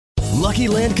Lucky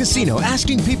Land Casino,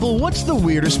 asking people, what's the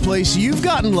weirdest place you've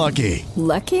gotten lucky?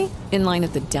 Lucky? In line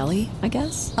at the deli, I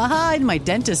guess? Aha, in my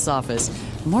dentist's office.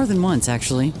 More than once,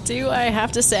 actually. Do I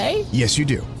have to say? Yes, you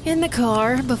do. In the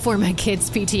car before my kids'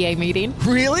 PTA meeting.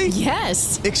 Really?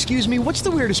 Yes. Excuse me, what's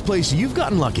the weirdest place you've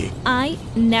gotten lucky? I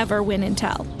never win and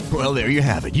tell. Well, there you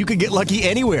have it. You can get lucky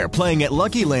anywhere, playing at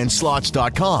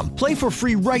LuckyLandSlots.com. Play for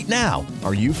free right now.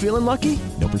 Are you feeling lucky?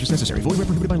 No purchase necessary. Void where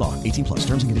prohibited by law. 18 plus.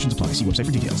 Terms and conditions apply. See website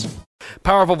for details.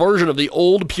 Powerful version of the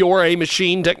old Pure A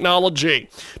machine technology.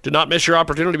 Do not miss your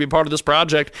opportunity to be part of this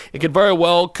project. It could very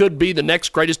well could be the next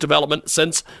greatest development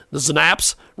since the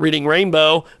Snaps, Reading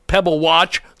Rainbow, Pebble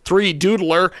Watch, 3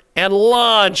 Doodler, and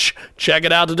Launch. Check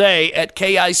it out today at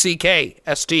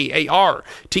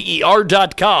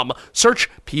KICKSTARTER.com. Search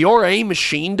Pure A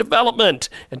Machine Development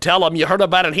and tell them you heard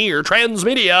about it here,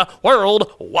 Transmedia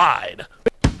Worldwide.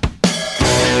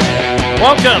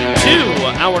 Welcome to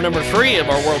hour number 3 of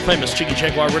our world-famous Jiggy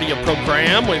Jaguar radio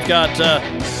program. We've got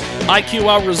IQ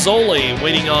Al Rassoli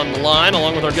waiting on the line,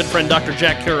 along with our good friend Dr.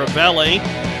 Jack Caravelli.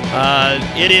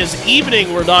 It is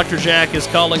evening where Dr. Jack is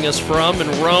calling us from in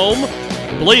Rome.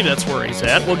 I believe that's where he's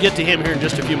at. We'll get to him here in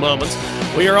just a few moments.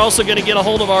 We are also going to get a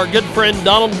hold of our good friend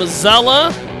Donald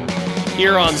Mazzella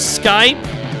here on Skype.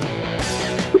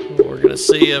 We're going to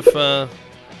see if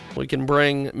we can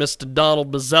bring Mr.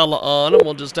 Donald Mazzella on, and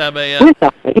we'll just have a... We're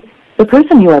sorry. The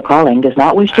person you are calling does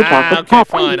not wish to talk with Okay,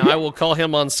 fine. I will call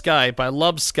him on Skype. I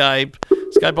love Skype.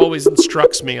 Skype always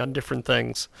instructs me on different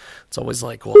things. It's always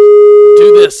like, well,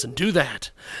 do this and do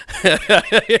that.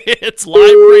 It's live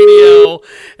radio.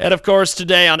 And, of course,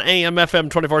 today on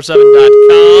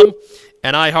AMFM247.com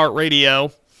and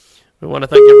iHeartRadio. We want to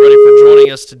thank everybody for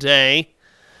joining us today.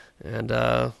 And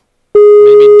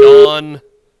maybe Dawn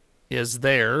is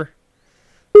there.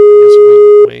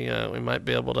 I guess we might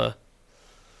be able to...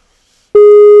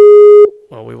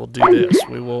 Well, we will do this.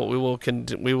 We will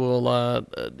get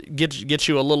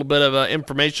you a little bit of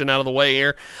information out of the way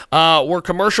here. We're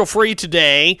commercial free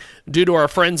today due to our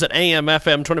friends at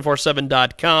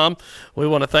AMFM247.com. We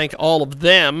want to thank all of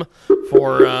them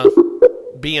for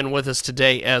being with us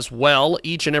today as well.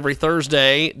 Each and every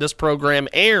Thursday, this program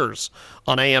airs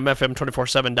on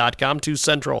AMFM247.com, 2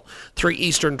 Central, 3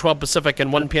 Eastern, 12 Pacific,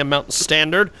 and 1 p.m. Mountain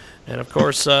Standard. And of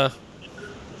course, I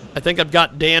think I've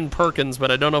got Dan Perkins,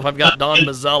 but I don't know if I've got Don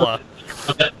Mazzella.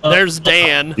 There's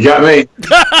Dan. You got me.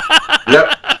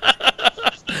 Yep.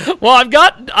 Well, I've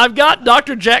got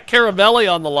Dr. Jack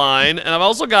Caravelli on the line, and I've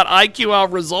also got IQ Al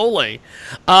Rassoli.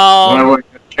 I want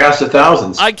to cast of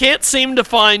thousands. I can't seem to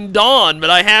find Don, but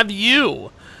I have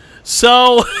you.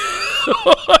 So,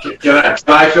 can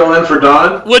I fill in for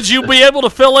Don? Would you be able to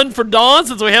fill in for Don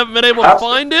since we haven't been able to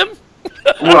find him?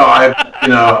 Well,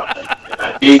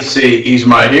 he's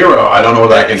my hero. I don't know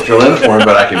whether I can fill in for him,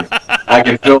 but I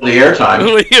can fill the airtime.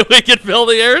 We can fill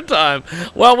the airtime.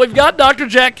 Well, we've got Dr.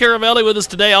 Jack Caravelli with us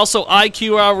today, also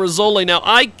IQ Al Rassoli. Now,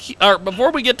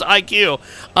 before we get to IQ,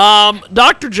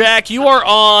 Dr. Jack, you are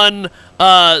on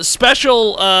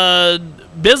special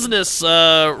business,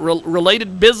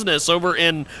 related business over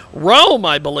in Rome,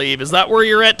 I believe. Is that where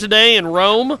you're at today, in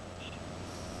Rome?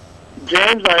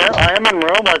 James, I am in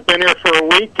Rome. I've been here for a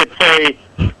week.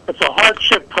 It's a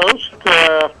hardship post,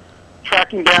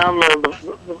 tracking down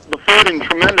the food in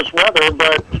tremendous weather.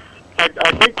 But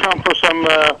I did come for some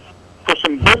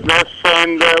business,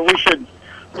 and we should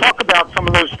talk about some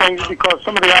of those things because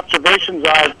some of the observations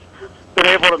I've been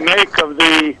able to make of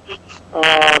the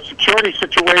security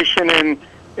situation in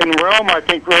Rome, I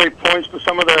think, really points to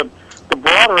some of the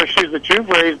broader issues that you've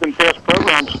raised in past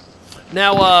programs.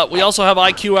 Now, we also have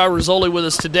IQ Al Rassoli with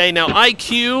us today. Now,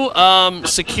 IQ,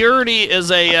 security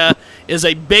is a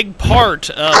big part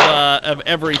of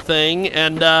everything.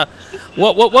 And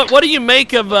what do you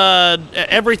make of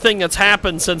everything that's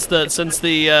happened since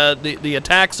the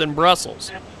attacks in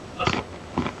Brussels?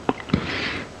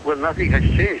 Well, nothing has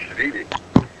changed, really.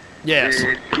 Yes.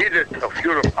 The leaders of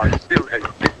Europe are still as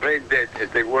brain dead as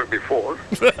they were before.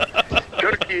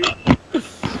 Turkey,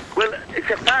 well, it's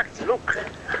a fact. Look.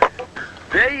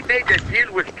 They made a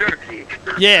deal with Turkey.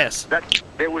 Yes. That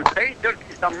they will pay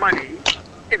Turkey some money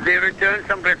if they return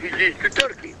some refugees to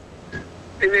Turkey.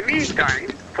 In the meantime,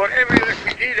 for every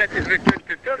refugee that is returned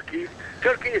to Turkey,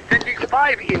 Turkey is sending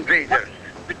 5 invaders.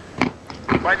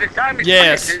 By the time it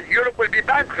finishes, Europe will be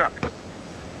bankrupt.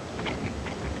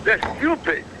 They're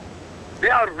stupid. They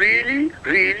are really,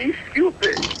 really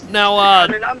stupid. Now,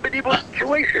 it's an unbelievable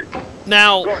situation.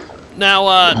 Now,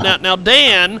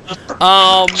 Dan,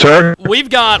 Sir? we've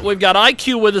got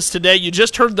IQ with us today. You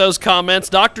just heard those comments.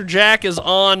 Dr. Jack is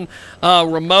on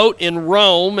remote in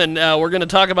Rome, and we're going to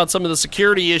talk about some of the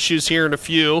security issues here in a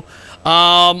few.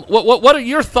 What are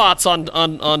your thoughts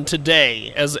on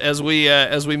today as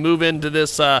we move into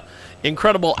this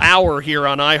incredible hour here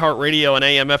on iHeartRadio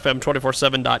and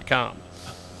AMFM247.com?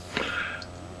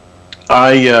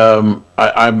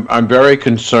 I'm very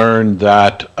concerned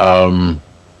that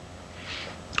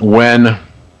when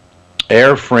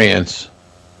Air France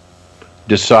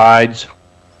decides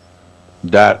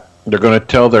that they're going to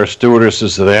tell their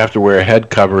stewardesses that they have to wear head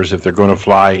covers if they're going to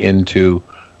fly into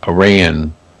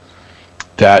Iran,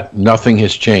 that nothing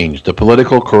has changed. The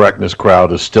political correctness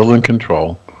crowd is still in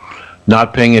control,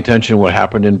 not paying attention to what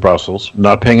happened in Brussels,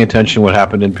 not paying attention to what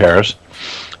happened in Paris,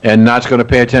 and not going to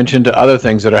pay attention to other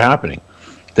things that are happening.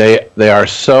 They are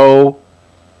so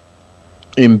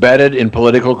embedded in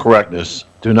political correctness,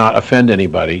 do not offend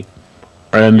anybody.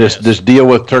 And this deal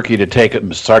with Turkey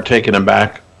to start taking them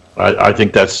back, I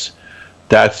think that's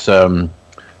and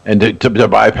to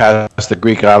bypass the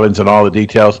Greek islands and all the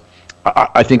details,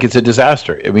 I think it's a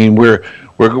disaster. I mean,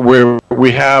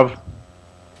 we have,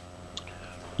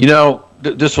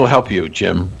 this will help you,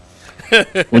 Jim.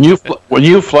 When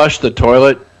you flush the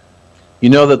toilet, you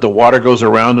know that the water goes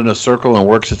around in a circle and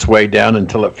works its way down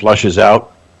until it flushes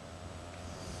out?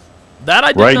 That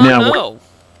I did not know.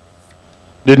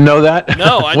 Didn't know that?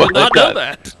 No, I did not know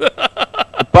that.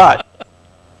 But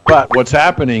what's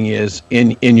happening is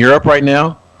in Europe right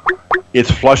now, it's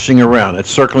flushing around, it's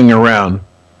circling around,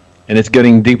 and it's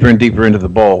getting deeper and deeper into the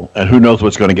bowl, and who knows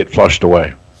what's going to get flushed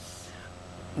away.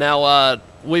 Now,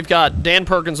 we've got Dan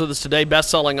Perkins with us today,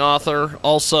 best-selling author,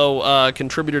 also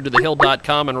contributor to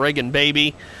thehill.com and Reagan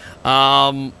Baby.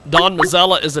 Don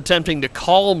Mazzella is attempting to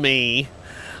call me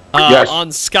on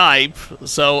Skype,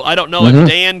 so I don't know if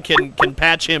Dan can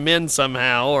patch him in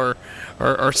somehow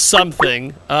or something.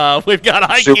 We've got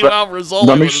IQ Al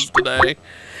Rassoli with us today.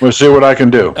 We'll see what I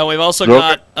can do. And we've also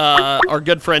got our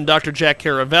good friend Dr. Jack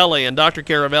Caravelli, and Dr.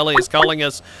 Caravelli is calling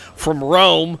us from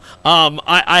Rome.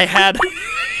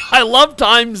 I love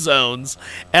time zones,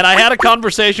 and I had a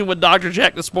conversation with Dr.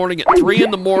 Jack this morning at 3 in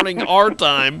the morning our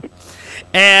time,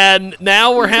 and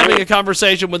now we're having a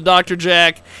conversation with Dr.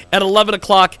 Jack at 11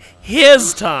 o'clock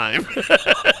his time.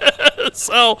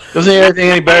 So doesn't he have anything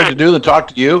any better to do than talk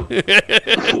to you?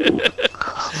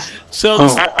 So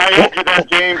I answer that,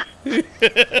 James.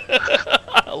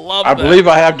 I believe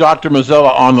I have Dr.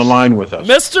 Mazzella on the line with us.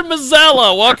 Mr.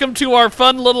 Mazzella, welcome to our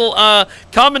fun little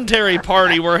commentary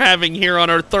party we're having here on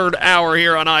our third hour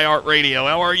here on iHeartRadio.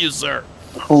 How are you, sir?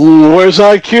 Where's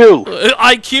IQ?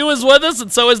 IQ is with us,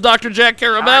 and so is Dr. Jack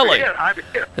Caravelli. I'm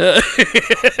here.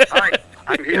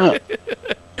 I'm here.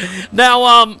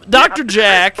 Now, Dr.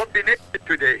 Jack,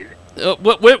 today.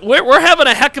 we're having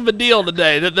a heck of a deal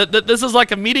today. This is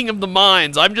like a meeting of the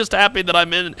minds. I'm just happy that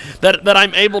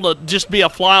I'm able to just be a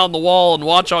fly on the wall and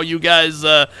watch all you guys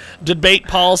debate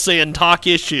policy and talk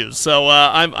issues. So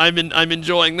I'm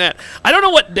enjoying that. I don't know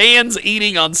what Dan's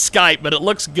eating on Skype, but it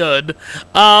looks good.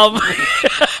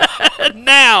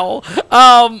 Now,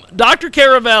 Dr.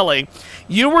 Caravelli,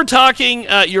 you were talking,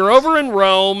 you're over in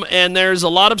Rome, and there's a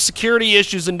lot of security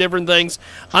issues and different things.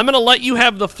 I'm going to let you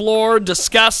have the floor,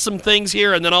 discuss some things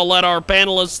here, and then I'll let our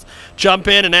panelists jump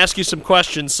in and ask you some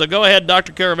questions. So go ahead,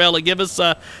 Dr. Caravelli, give us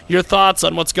your thoughts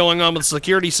on what's going on with the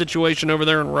security situation over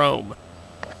there in Rome.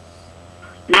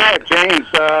 Yeah, James,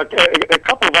 a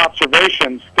couple of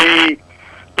observations. The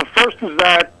first is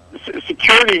that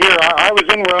security here, I was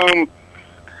in Rome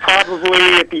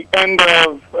probably at the end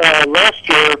of last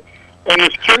year, and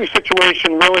the security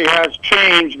situation really has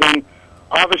changed, and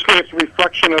obviously it's a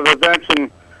reflection of events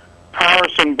in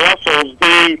Paris and Brussels.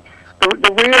 The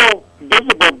real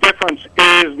visible difference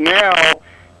is now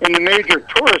in the major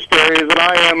tourist areas, and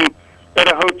I am at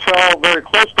a hotel very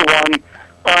close to one.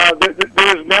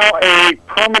 There is now a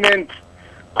permanent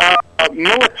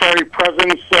military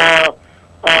presence all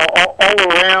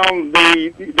around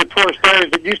the tourist areas.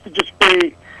 It used to just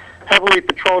be heavily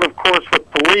patrolled, of course, with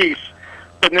police.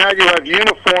 But now you have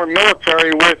uniformed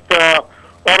military with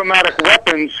automatic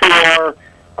weapons who are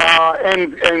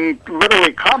and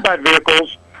literally combat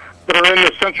vehicles that are in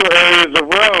the central areas of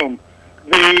Rome.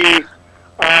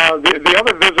 The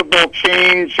other visible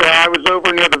change, I was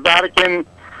over near the Vatican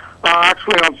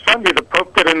actually on Sunday. The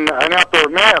Pope did an outdoor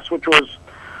mass, which was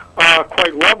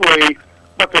quite lovely.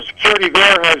 But the security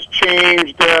there has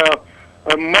changed a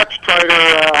much tighter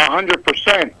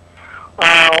 100%.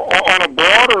 On a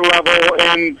broader level,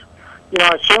 and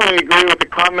I certainly agree with the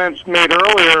comments made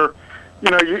earlier.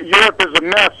 Europe is a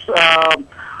mess.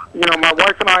 My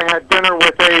wife and I had dinner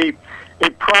with a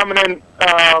prominent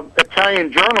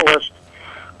Italian journalist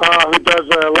who does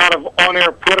a lot of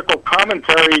on-air political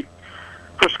commentary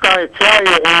for Sky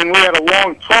Italia, and we had a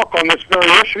long talk on this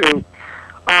very issue.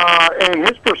 and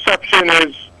his perception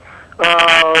is,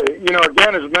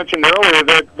 again, as mentioned earlier,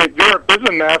 that Europe is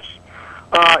a mess.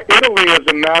 Italy is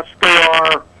a mess. They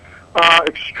are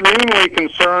extremely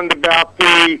concerned about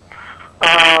the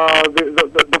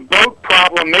boat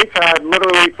problem they've had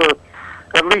literally for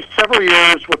at least several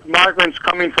years with migrants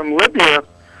coming from Libya.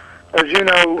 As you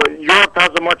know, Europe has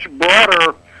a much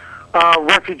broader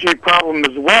refugee problem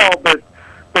as well, but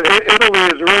Italy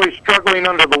is really struggling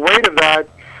under the weight of that.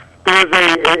 There's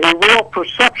a real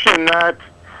perception that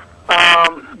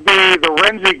the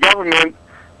Renzi government,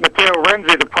 Matteo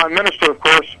Renzi, the prime minister, of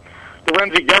course, the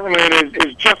Renzi government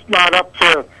is just not up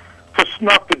to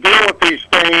snuff to deal with these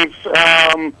things.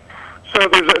 So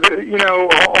there's,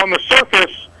 on the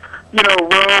surface,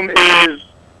 Rome is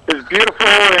beautiful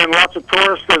and lots of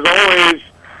tourists as always,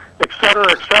 et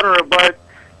cetera, but,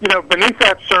 beneath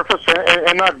that surface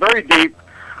and not very deep,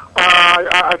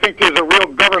 I think there's a real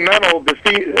governmental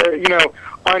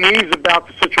unease about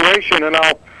the situation. And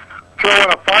I'll throw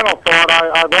in a final thought.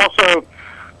 I've also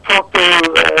talked to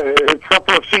a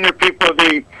couple of senior people of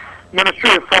the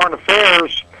Ministry of Foreign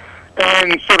Affairs,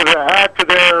 and sort of to add to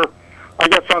their, I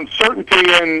guess, uncertainty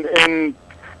and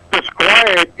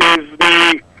disquiet is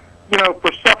the,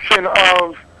 perception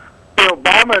of the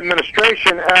Obama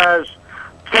administration as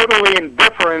totally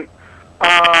indifferent,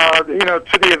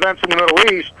 to the events in the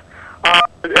Middle East,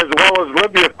 as well as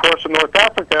Libya, of course, and North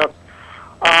Africa.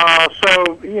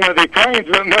 So, the Italians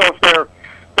don't know if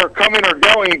they're coming or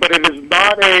going, but it is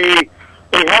not a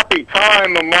happy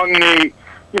time among the,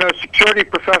 security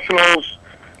professionals,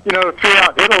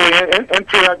 throughout Italy and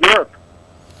throughout Europe.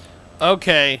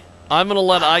 Okay. I'm going to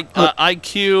let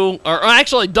IQ, or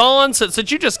actually, Dawn, since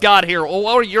you just got here,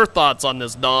 what are your thoughts on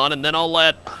this, Dawn? And then I'll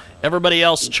let everybody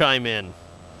else chime in.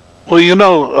 Well,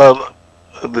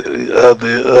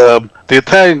 the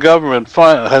Italian government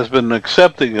has been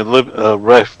accepting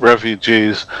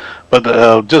refugees,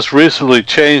 but just recently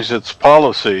changed its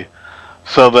policy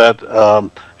so that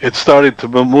it's starting to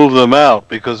move them out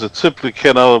because it simply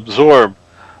cannot absorb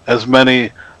as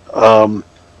many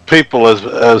people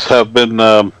as have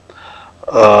been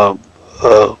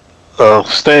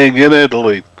staying in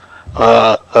Italy.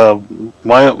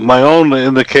 My own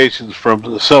indications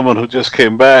from someone who just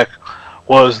came back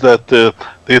was that the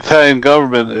Italian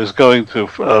government is going to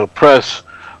press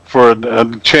for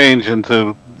a change and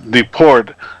to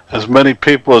deport as many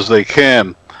people as they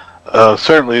can.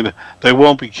 Certainly, they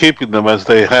won't be keeping them as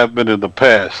they have been in the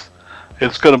past.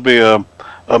 It's going to be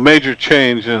a major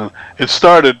change, and it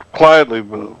started quietly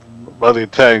by the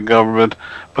Italian government,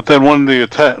 but then when do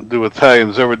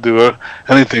Italians ever do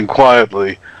anything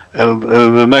quietly? And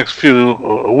in the next few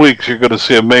weeks, you're going to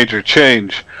see a major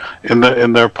change in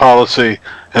their policy,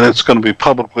 and it's going to be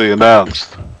publicly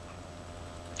announced.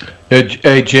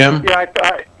 Hey, Jim. Yeah,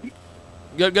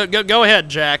 Go ahead,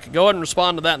 Jack. Go ahead and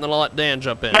respond to that, and then I'll let Dan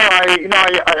jump in. No,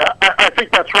 I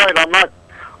think that's right.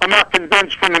 I'm not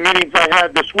convinced from the meetings I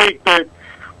had this week that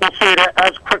we'll see it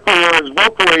as quickly or as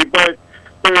vocally, but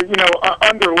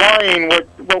underlying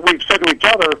what we've said to each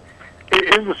other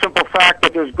is the simple fact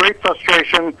that there's great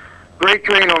frustration, great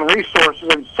drain on resources,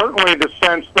 and certainly the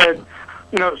sense that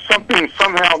something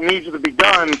somehow needs to be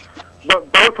done,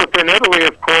 but both within Italy,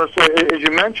 of course, as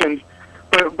you mentioned,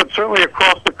 but certainly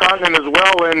across the continent as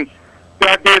well. And the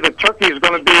idea that Turkey is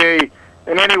going to be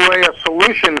in any way a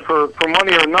solution for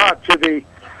money or not to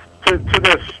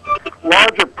this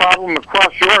larger problem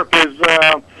across Europe is,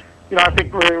 I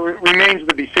think remains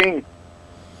to be seen.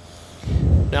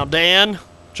 Now, Dan,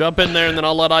 jump in there, and then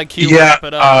I'll let IQ wrap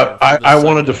it up. I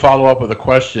wanted to follow up with a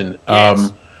question.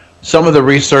 Yes. Some of the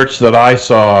research that I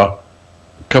saw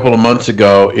a couple of months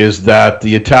ago is that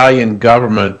the Italian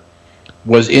government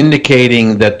was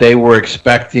indicating that they were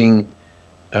expecting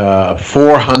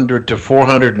 400 to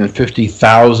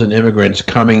 450,000 immigrants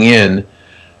coming in,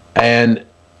 and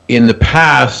in the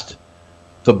past,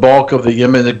 the bulk of the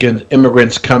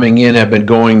immigrants coming in have been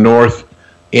going north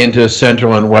into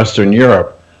Central and Western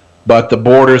Europe, but the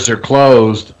borders are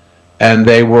closed, and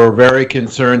they were very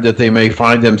concerned that they may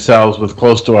find themselves with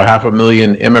close to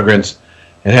 500,000 immigrants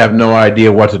and have no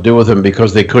idea what to do with them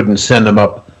because they couldn't send them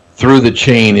up through the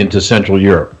chain into Central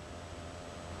Europe.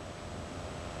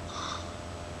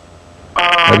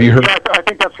 Have you heard? I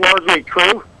think that's largely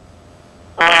true.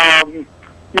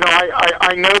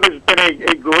 I know there's been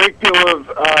a great deal of,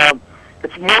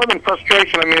 it's more than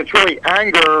frustration. I mean, it's really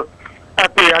anger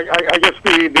at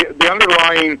the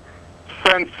underlying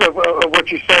sense of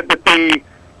what you said, that the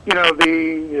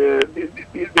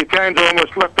Italians are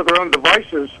almost left to their own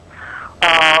devices.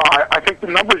 I think the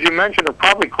numbers you mentioned are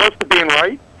probably close to being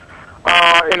right.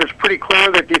 And it's pretty clear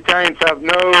that the Italians have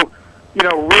no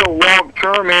real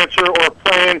long-term answer or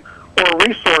plan or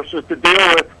resources to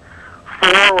deal with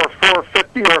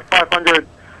 450 or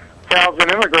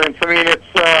 500,000 immigrants. I mean,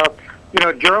 it's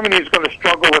Germany's going to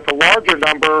struggle with a larger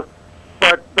number,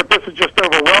 but this is just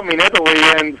overwhelming Italy,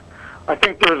 and I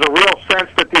think there's a real sense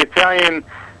that the Italian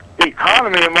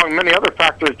economy, among many other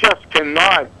factors, just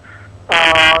cannot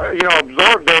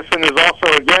absorb this, and there's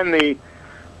also again the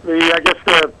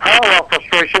parallel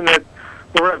frustration that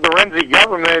the Renzi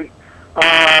government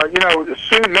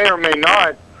soon may or may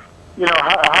not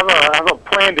have a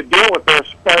plan to deal with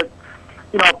this, but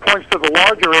it points to the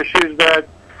larger issues that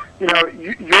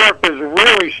Europe is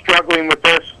really struggling with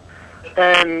this,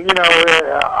 and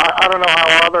I don't know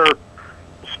how other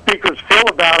speakers feel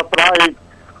about it, but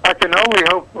I can only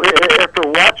hope after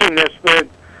watching this that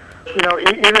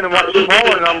even in much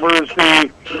smaller numbers,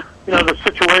 the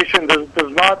situation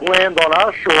does not land on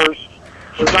our shores,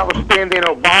 notwithstanding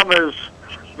Obama's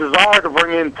desire to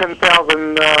bring in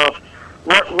 10,000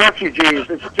 refugees.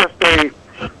 It's just a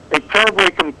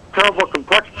terrible,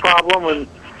 complex problem, and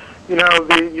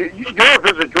Europe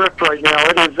is adrift right now.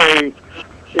 It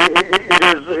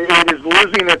is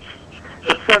losing its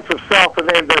sense of self, and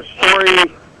then the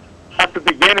story at the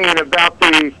beginning about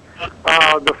the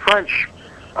French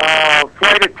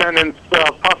flight attendants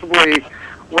possibly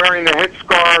wearing the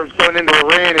headscarves going into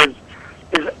Iran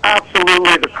is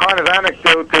absolutely the kind of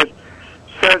anecdote that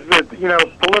says that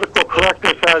political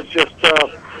correctness has just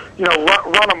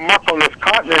run amok on this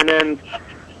continent, and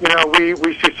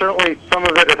we see certainly some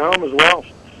of it at home as well.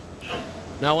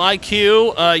 Now,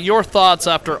 IQ, your thoughts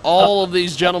after all of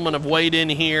these gentlemen have weighed in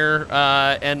here,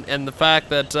 and the fact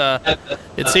that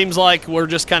it seems like we're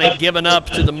just kind of giving up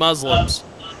to the Muslims.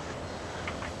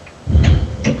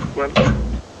 Well,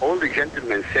 all the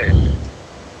gentlemen said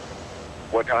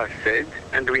what I said,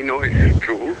 and we know it is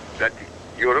true that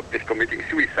Europe is committing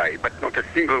suicide, but not a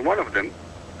single one of them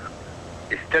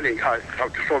is telling us how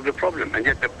to solve the problem. And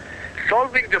yet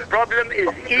solving the problem is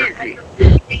easy.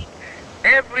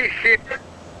 Every ship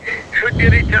should be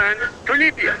returned to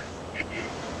Libya.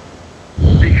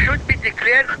 They should be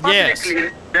declared publicly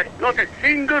that not a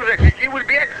single refugee will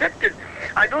be accepted.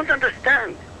 I don't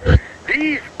understand.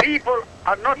 These people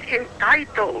are not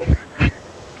entitled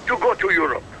to go to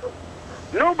Europe.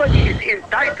 Nobody is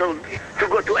entitled to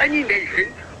go to any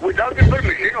nation without the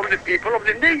permission of the people of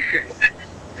the nation.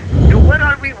 So where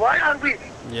are we? Why are we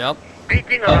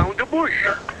beating around the bush?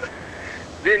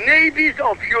 The navies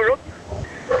of Europe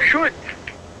should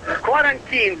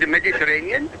quarantine the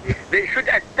Mediterranean. They should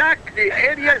attack the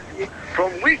areas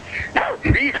from which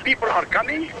these people are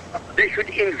coming. They should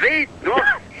invade the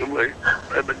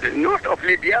north of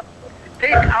Libya,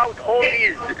 take out all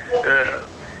these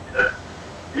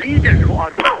leaders who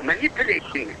are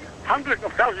manipulating hundreds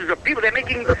of thousands of people. They're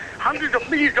making hundreds of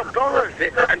millions of dollars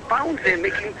and pounds. They're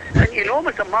making an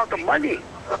enormous amount of money.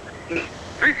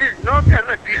 This is not a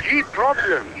refugee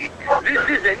problem. This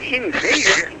is an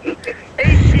invasion.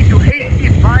 80 to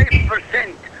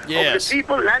 85% of the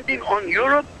people landing on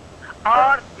Europe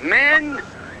are men,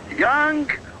 young,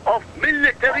 of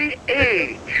military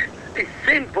age. It's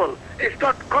simple. It's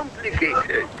not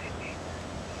complicated.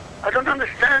 I don't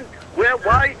understand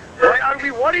why are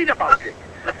we worried about it?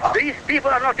 These people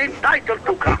are not entitled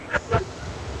to come.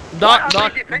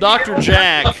 Dr.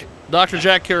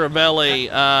 Jack Caravelli,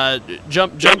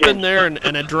 jump in there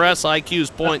and address IQ's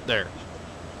point there.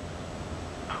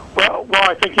 Well,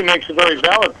 I think he makes a very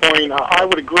valid point. I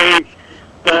would agree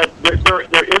that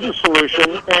there is a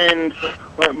solution, and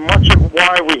much of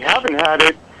why we haven't had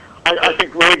it, I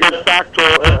think, really goes back to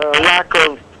a lack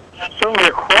of, certainly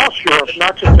across Europe,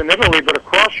 not just in Italy, but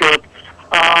across Europe,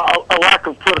 a lack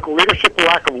of political leadership, a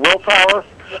lack of willpower,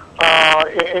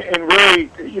 and really,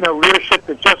 leadership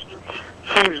that just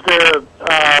seems to,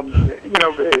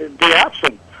 be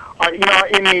absent.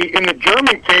 In the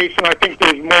German case, and I think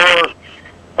there's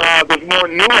more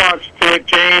nuance to it,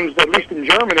 James, at least in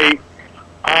Germany.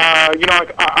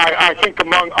 I think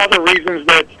among other reasons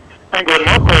that Angela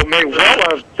Merkel may well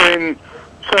have been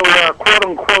so quote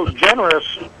unquote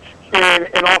generous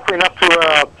in offering up to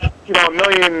a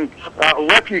million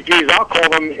refugees, I'll call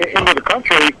them, into the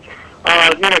country.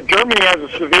 Germany has a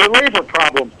severe labor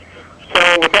problem.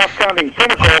 So without sounding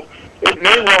cynical, it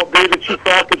may well be that she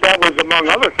thought that was, among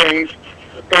other things,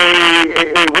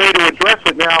 a way to address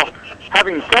it. Now,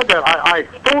 having said that, I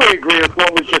fully agree with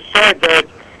what was just said, that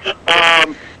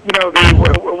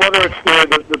whether it's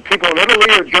the people in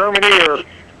Italy or Germany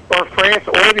or France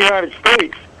or the United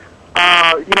States,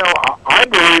 I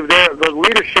believe the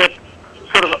leadership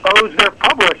sort of owes their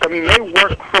public. I mean, they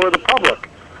work for the public,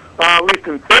 at least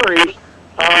in theory.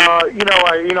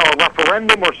 a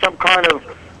referendum or some kind of,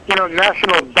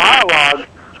 national dialogue,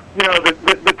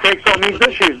 that takes on these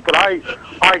issues. But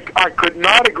I could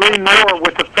not agree more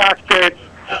with the fact that,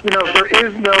 there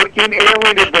is no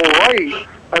inalienable right,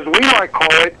 as we might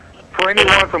call it, for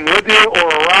anyone from Libya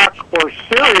or Iraq or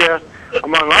Syria,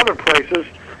 among other places,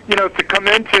 to come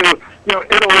into,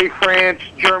 Italy, France,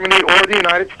 Germany, or the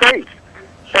United States.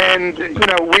 And,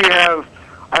 we have,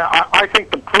 I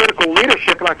think the political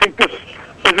leadership, and I think this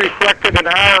is reflected in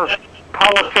our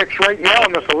politics right now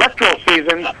in this electoral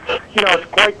season, it's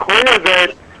quite clear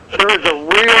that there is a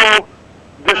real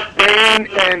disdain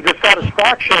and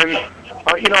dissatisfaction,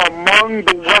 among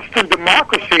the Western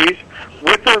democracies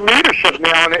with their leadership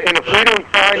now. And if we don't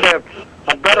find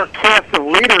a better cast of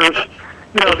leaders,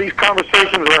 these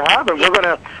conversations we're having, we're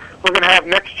gonna have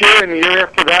next year and the year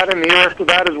after that and the year after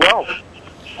that as well.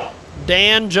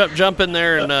 Dan, jump in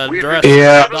there and address.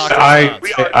 Yeah,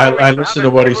 I listen to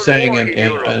what he's saying,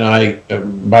 and I,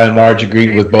 by and large,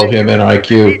 agree with both him and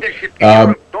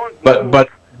IQ. But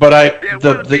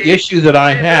the issue that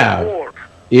I have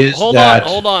is hold that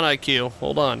on, IQ,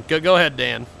 hold on. Go ahead,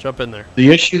 Dan. Jump in there. The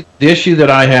issue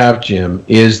that I have, Jim,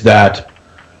 is that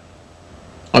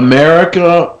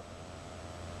America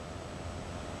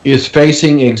is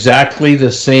facing exactly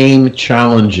the same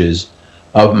challenges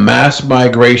of mass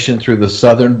migration through the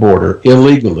southern border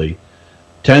illegally,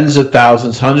 tens of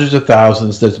thousands, hundreds of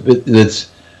thousands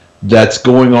that's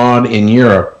going on in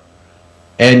Europe.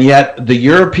 And yet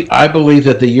I believe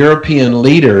that the European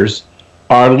leaders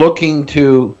are looking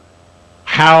to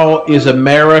how is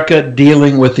America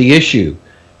dealing with the issue,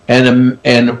 and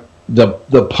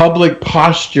the public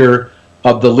posture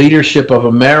of the leadership of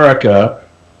America,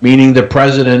 meaning the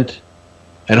president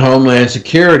and Homeland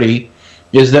Security,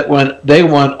 is that when they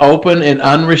want open and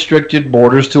unrestricted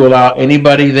borders to allow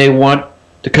anybody they want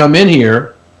to come in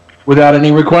here without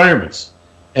any requirements.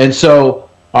 And so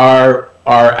our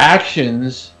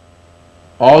actions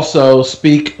also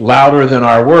speak louder than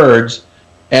our words,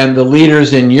 and the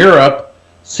leaders in Europe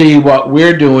see what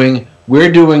we're doing.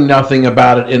 We're doing nothing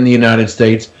about it in the United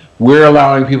States. We're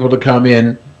allowing people to come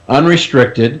in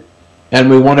unrestricted, and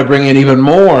we want to bring in even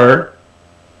more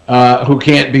who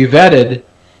can't be vetted.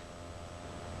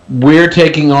 We're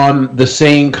taking on the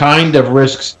same kind of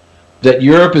risks that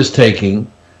Europe is taking.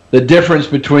 The difference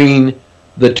between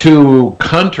the two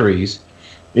countries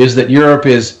is that Europe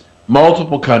is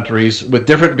multiple countries with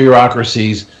different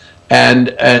bureaucracies and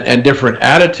different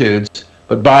attitudes.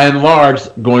 But by and large,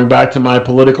 going back to my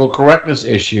political correctness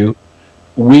issue,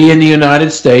 we in the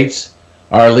United States,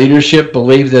 our leadership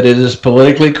believes that it is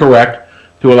politically correct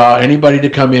to allow anybody to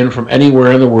come in from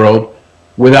anywhere in the world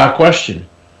without question.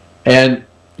 And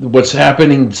what's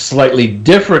happening slightly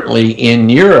differently in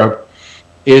Europe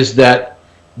is that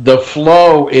the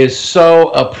flow is so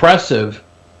oppressive,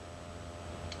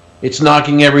 it's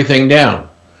knocking everything down.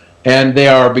 And they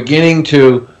are beginning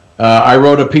to, I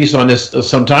wrote a piece on this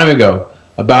some time ago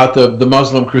about the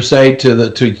Muslim crusade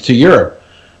to Europe.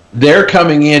 They're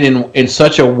coming in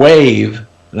such a wave,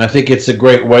 and I think it's a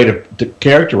great way to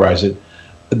characterize it,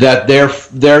 that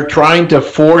they're trying to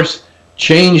force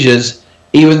changes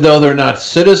even though they're not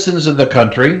citizens of the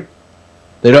country.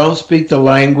 They don't speak the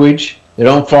language, they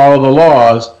don't follow the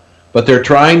laws, but they're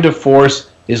trying to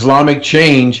force Islamic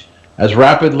change as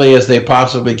rapidly as they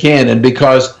possibly can. And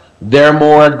because they're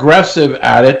more aggressive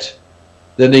at it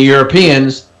than the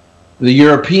Europeans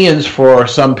for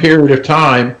some period of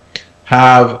time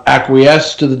have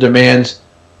acquiesced to the demands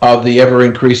of the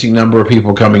ever-increasing number of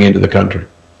people coming into the country.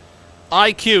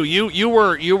 IQ, you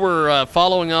were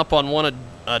following up on one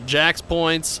of Jack's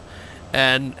points,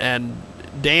 and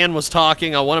Dan was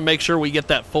talking. I want to make sure we get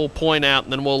that full point out,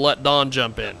 and then we'll let Don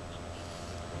jump in.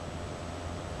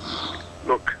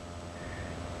 Look,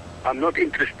 I'm not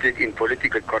interested in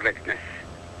political correctness.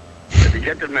 The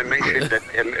gentleman mentioned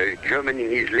that Germany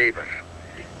needs labor.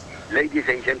 Ladies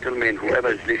and gentlemen,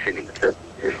 whoever is listening,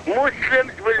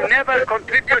 Muslims will never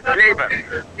contribute labor.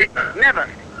 Never.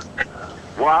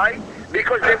 Why?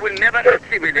 Because they will never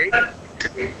assimilate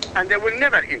and they will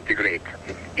never integrate.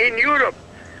 In Europe,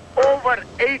 over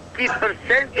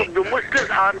 80% of the Muslims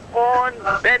are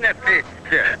on benefits.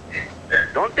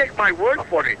 Don't take my word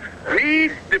for it.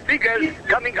 Read the figures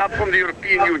coming up from the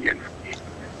European Union.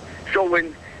 So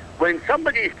when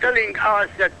somebody is telling us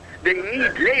that they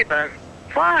need labor,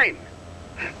 fine.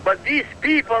 But these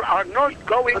people are not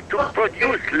going to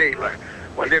produce labor.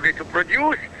 What they're going to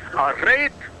produce are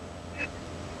rape,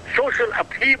 social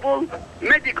upheaval,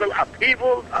 medical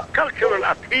upheaval, cultural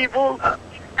upheaval,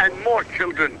 and more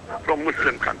children from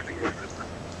Muslim countries.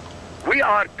 We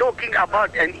are talking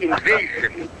about an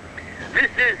invasion.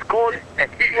 This is called a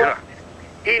hijrah.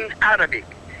 In Arabic,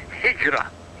 hijrah.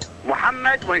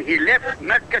 Muhammad, when he left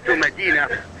Mecca to Medina,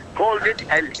 called it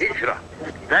al-hijrah.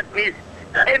 That means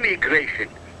emigration.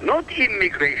 Not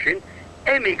immigration,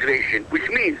 emigration, which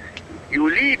means you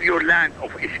leave your land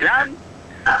of Islam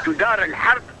to Dar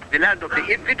al-Harb, the land of the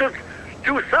infidels,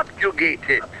 to subjugate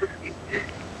it.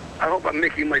 I hope I'm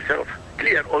making myself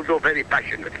clear, although very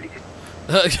passionately.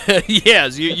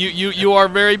 Yes, you are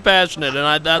very passionate,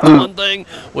 and that's one thing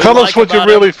we Tell like us what you about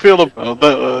really feel about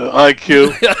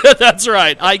IQ. That's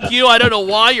right. IQ, I don't know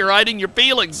why you're hiding your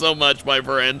feelings so much, my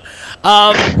friend.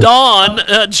 Dawn,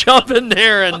 jump in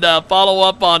there and follow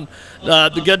up on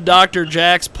the good Dr.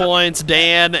 Jack's points,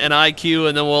 Dan and IQ,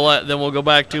 and then we'll go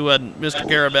back to Mr.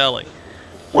 Caravelli.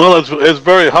 Well, it's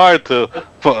very hard to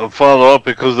follow up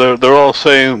because they're all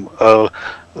saying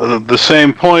the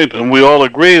same point, and we all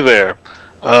agree there.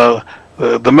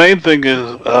 The main thing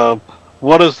is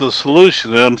what is the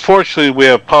solution? And unfortunately, we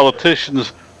have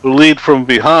politicians who lead from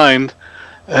behind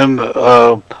and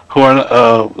who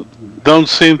don't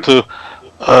seem to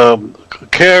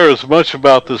care as much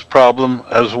about this problem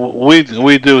as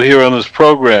we do here on this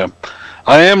program.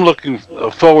 I am looking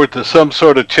forward to some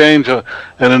sort of change in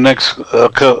the next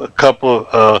couple,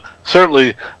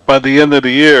 certainly by the end of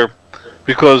the year,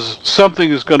 because something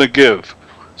is going to give.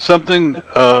 Something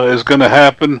is going to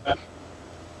happen.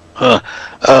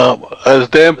 As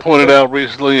Dan pointed out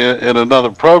recently in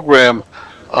another program,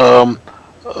 there's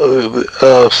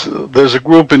a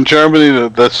group in Germany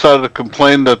that started to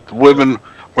complain that women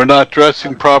were not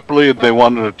dressing properly and they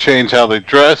wanted to change how they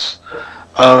dress.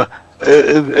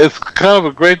 It's kind of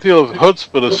a great deal of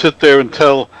chutzpah to sit there and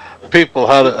tell people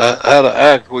how to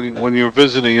act when you're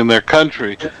visiting in their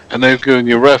country and they've given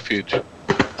you refuge.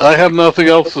 I have nothing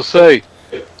else to say.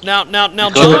 Now,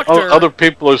 Doctor, other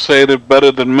people are saying it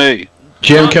better than me.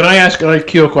 Jim, can I ask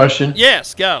IQ a question?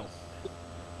 Yes, go.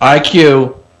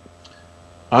 IQ,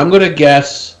 I'm going to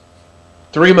guess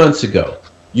 3 months ago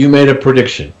you made a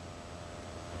prediction.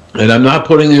 And I'm not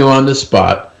putting you on the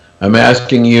spot. I'm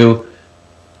asking you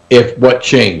if what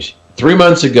changed. 3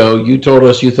 months ago, you told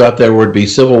us you thought there would be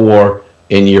civil war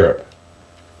in Europe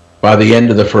by the end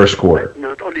of the first quarter.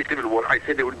 Not only civil war, I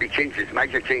said there would be changes,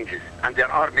 major changes, and there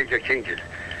are major changes.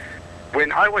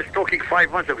 When I was talking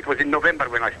 5 months ago, it was in November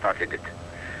when I started it.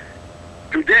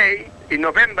 Today, in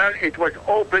November, it was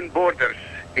open borders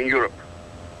in Europe.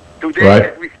 Today, right,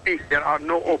 as we speak, there are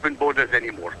no open borders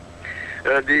anymore.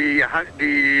 I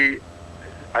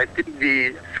think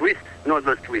the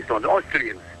the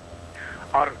Austrians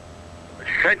are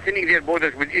strengthening their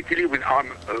borders with Italy with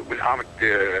armed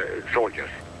soldiers.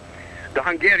 The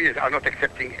Hungarians are not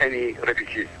accepting any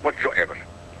refugees whatsoever.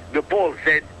 The Poles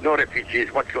said no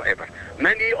refugees whatsoever.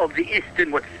 Many of the Eastern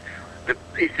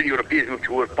Europeans which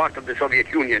were part of the Soviet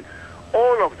Union,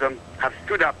 all of them have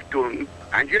stood up to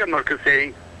Angela Merkel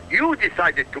saying, you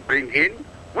decided to bring in,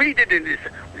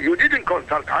 you didn't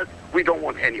consult us, we don't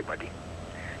want anybody.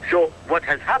 So what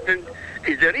has happened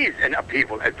is there is an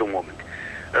upheaval at the moment.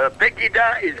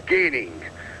 Pegida is gaining.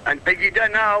 And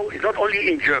Pegida now is not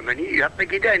only in Germany, you have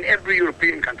Pegida in every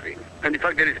European country. And in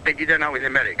fact, there is Pegida now in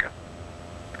America.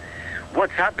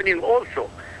 What's happening also,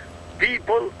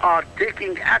 people are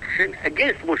taking action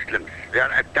against Muslims. They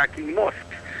are attacking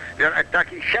mosques. They are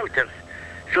attacking shelters.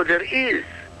 So there is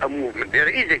a movement. There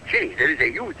is a change. There is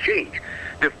a huge change.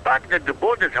 The fact that the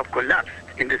borders have collapsed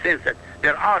in the sense that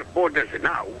there are borders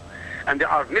now and they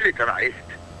are militarized,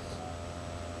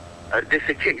 there's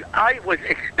a change. I was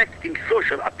expecting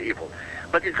social upheaval,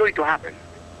 but it's going to happen.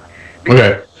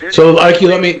 Okay. So,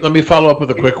 IQ, let me follow up with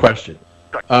a quick question.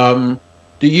 Do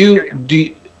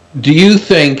you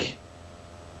think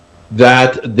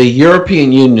that the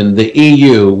European Union, the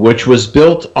EU, which was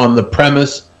built on the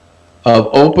premise of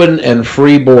open and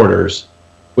free borders,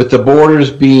 with the borders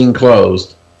being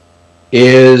closed,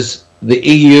 is the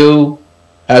EU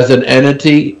as an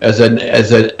entity, as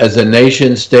a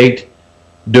nation state,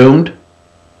 doomed?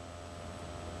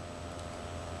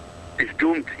 It's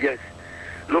doomed, yes.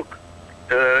 Look,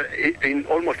 in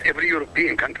almost every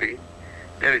European country,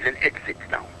 there is an exit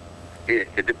now.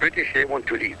 The British, they want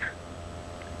to leave.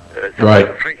 Right.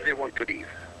 The French, they want to leave.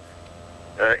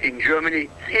 In Germany,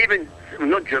 even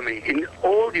not Germany, in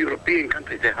all the European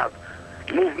countries, they have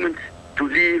movements to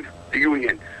leave the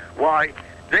Union. Why?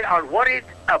 They are worried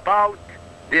about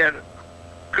their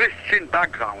Christian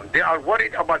background. They are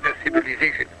worried about their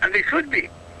civilization. And they should be.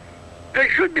 They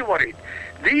should be worried.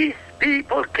 These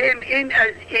people came in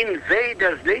as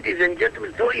invaders, ladies and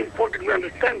gentlemen. So important we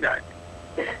understand that.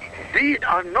 These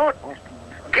are not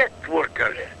guest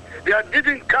workers. They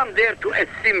didn't come there to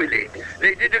assimilate.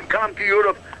 They didn't come to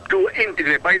Europe to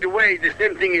integrate. By the way, the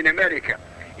same thing in America.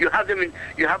 You have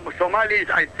Somalis,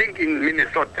 I think, in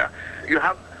Minnesota. You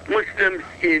have Muslims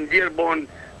in Dearborn,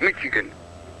 Michigan.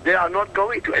 They are not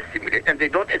going to assimilate, and they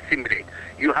don't assimilate.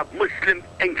 You have Muslim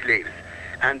enclaves,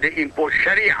 and they impose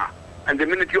Sharia. And the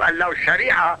minute you allow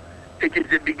Sharia, it is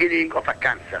the beginning of a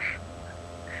cancer.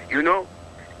 You know,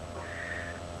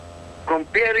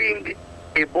 comparing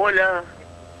Ebola,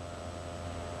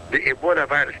 the Ebola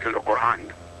virus to the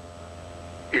Quran,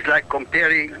 is like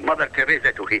comparing Mother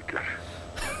Teresa to Hitler.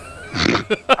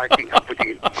 I think I'm putting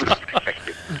it in good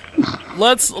perspective.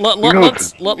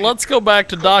 Let's go back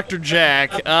to Dr.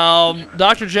 Jack.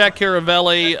 Dr. Jack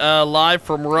Caravelli, live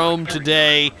from Rome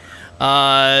today.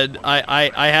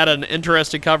 I had an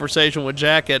interesting conversation with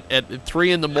Jack at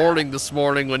 3 in the morning this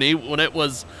morning when it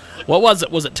was, what was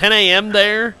it? Was it 10 a.m.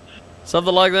 there?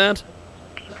 Something like that?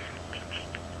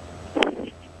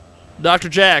 Dr.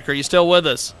 Jack, are you still with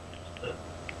us?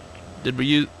 I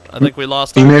think we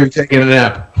lost him. He may be taking a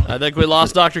nap. I think we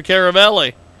lost Dr.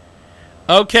 Caravelli.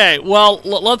 Okay, well,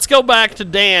 let's go back to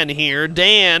Dan here.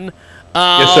 Dan,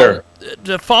 yes, sir.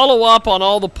 To follow up on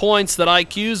all the points that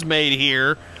IQ's made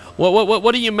here,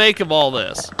 what do you make of all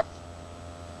this?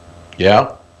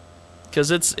 Yeah.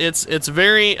 Because it's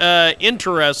very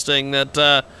interesting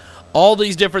that all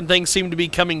these different things seem to be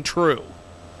coming true.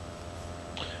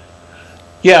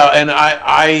 Yeah, and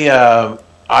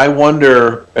I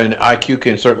wonder, and IQ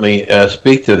can certainly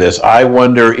speak to this, I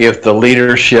wonder if the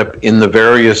leadership in the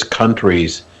various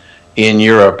countries in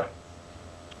Europe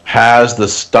has the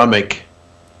stomach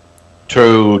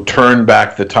to turn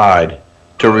back the tide,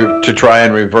 to try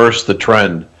and reverse the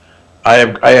trend.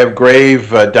 I have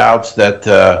grave doubts that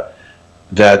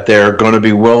they're going to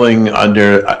be willing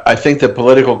under. I think the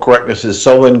political correctness is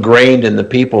so ingrained in the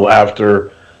people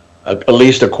after at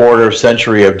least a quarter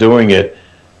century of doing it.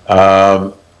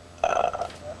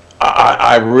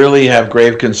 I really have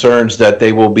grave concerns that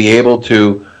they will be able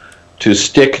to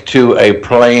stick to a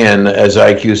plan, as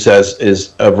IQ says,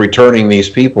 is of returning these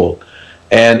people.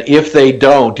 And if they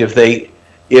don't, if they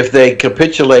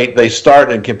capitulate, they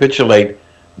start and capitulate,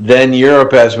 then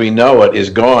Europe as we know it is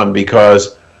gone,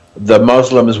 because the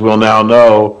Muslims will now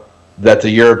know that the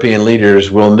European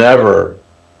leaders will never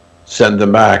send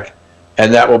them back.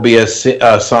 And that will be a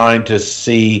sign to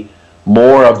see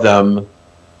more of them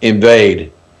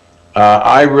invade.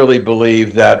 I really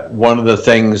believe that one of the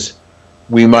things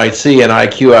we might see, and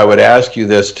IQ, I would ask you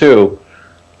this too,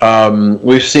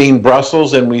 we've seen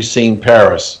Brussels and we've seen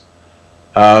Paris.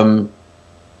 I'm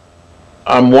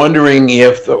wondering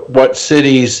if what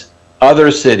cities,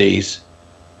 other cities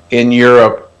in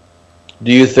Europe,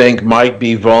 do you think might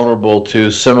be vulnerable to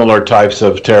similar types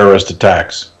of terrorist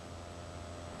attacks?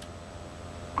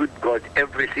 Good God,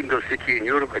 every single city in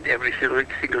Europe and every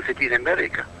single city in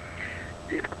America.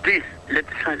 Please, let's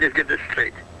get this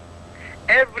straight.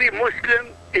 Every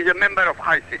Muslim is a member of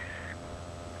ISIS.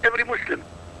 Every Muslim.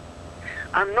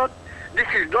 This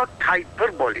is not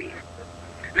hyperbole.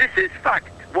 This is fact.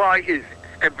 Why is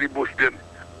every Muslim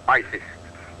ISIS?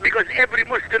 Because every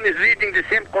Muslim is reading the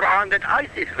same Quran that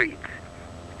ISIS reads.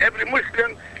 Every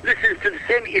Muslim listens to the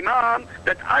same Imam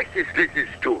that ISIS listens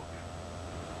to.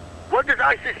 What does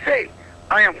ISIS say?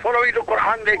 I am following the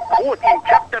Quran. They quote in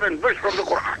chapter and verse from the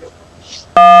Quran.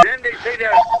 Then they say they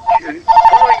are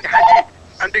following the Hadith,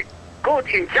 and they quote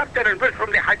in chapter and verse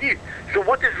from the Hadith. So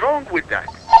what is wrong with that?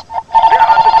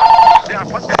 They are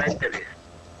fundamentalists.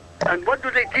 And what do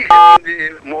they teach in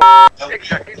the more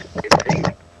exactly the same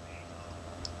thing?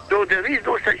 So there is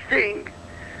no such thing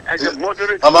as a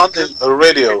moderate... I'm on the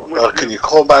radio. Can you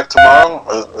call back tomorrow?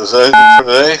 Is there anything for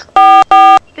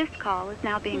today? This call is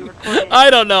now being recorded. I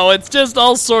don't know. It's just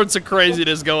all sorts of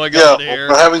craziness going on here.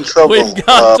 We're having trouble. We've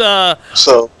got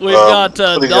Don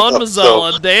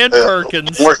Mazzella, Dan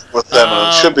Perkins. Work with them.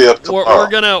 It should be up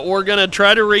tomorrow. We're gonna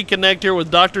try to reconnect here with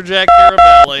Dr. Jack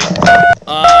Caravelli,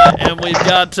 and we've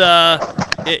got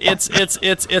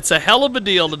it's a hell of a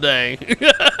deal today.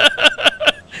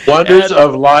 Wonders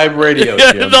of live radio,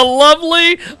 Jim. The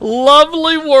lovely,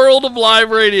 lovely world of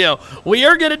live radio. We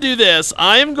are going to do this.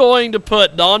 I am going to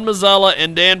put Don Mazzella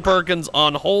and Dan Perkins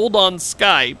on hold on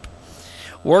Skype.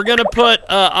 We're going to put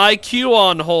IQ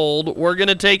on hold. We're going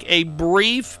to take a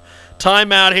brief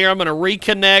timeout here. I'm going to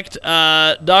reconnect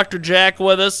Dr. Jack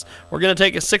with us. We're going to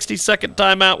take a 60-second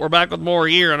timeout. We're back with more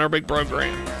here on our big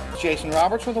program. Jason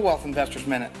Roberts with the Wealth Investors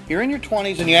Minute. You're in your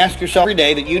 20s and you ask yourself every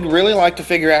day that you'd really like to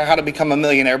figure out how to become a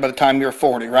millionaire by the time you're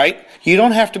 40, right? You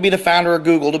don't have to be the founder of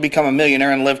Google to become a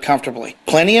millionaire and live comfortably.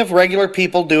 Plenty of regular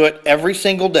people do it every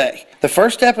single day. The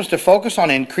first step is to focus on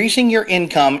increasing your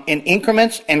income in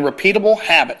increments and repeatable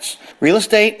habits. Real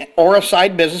estate or a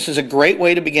side business is a great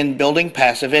way to begin building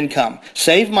passive income.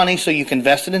 Save money so you can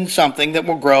invest it in something that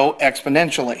will grow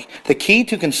exponentially. The key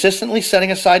to consistently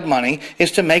setting aside money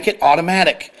is to make it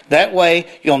automatic. That way,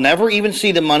 you'll never even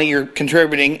see the money you're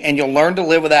contributing and you'll learn to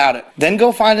live without it. Then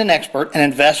go find an expert and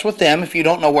invest with them if you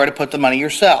don't know where to put the money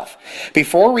yourself.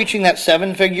 Before reaching that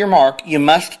 7-figure mark, you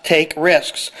must take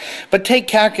risks. But take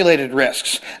calculated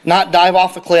risks, not dive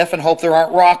off the cliff and hope there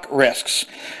aren't rock risks.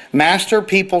 Master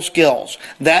people skills.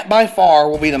 That by far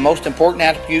will be the most important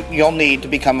attribute you'll need to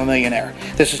become a millionaire.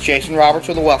 This is Jason Roberts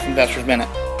with the Wealth Investors Minute.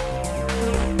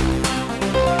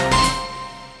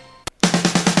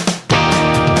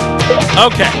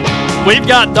 Okay, we've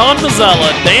got Don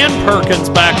Mazzella, Dan Perkins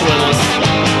back with us.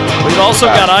 We've also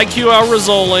got IQ Al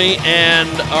Rassoli and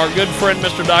our good friend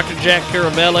Mr. Dr. Jack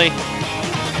Caravelli.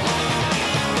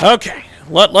 Okay,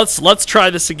 let's try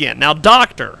this again. Now,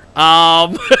 Doctor, we're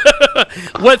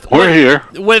here.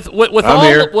 With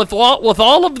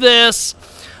all of this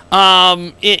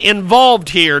involved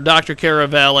here, Dr.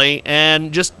 Caravelli,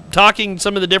 and just talking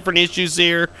some of the different issues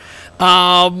here.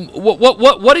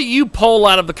 What do you pull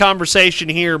out of the conversation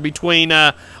here between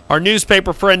our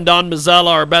newspaper friend Don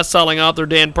Mazzella, our best-selling author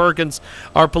Dan Perkins,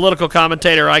 our political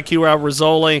commentator IQ Al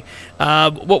Rassoli?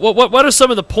 What are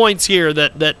some of the points here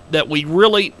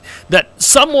that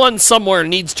someone somewhere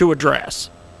needs to address?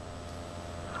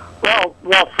 Well,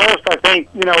 first I think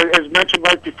as mentioned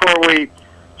right before we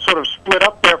sort of split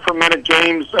up there for a minute,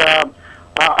 James. I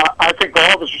think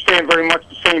all of us are saying very much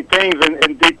the same things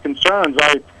and deep concerns.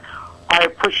 I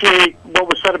appreciate what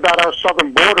was said about our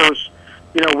southern borders.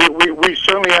 We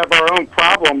certainly have our own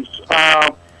problems.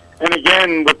 And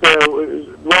again, with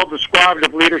the well-described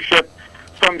of leadership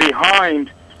from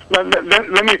behind, let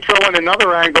me throw in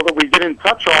another angle that we didn't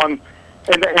touch on,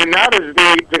 and that is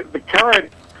the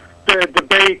current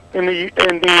debate in the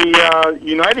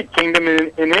United Kingdom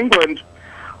in England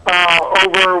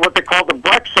over what they call the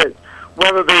Brexit,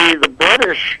 whether the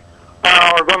British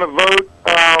are going to vote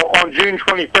on June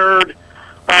 23rd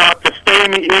to stay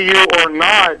in the EU or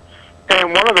not.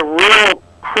 And one of the real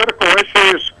critical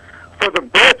issues for the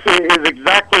Brits is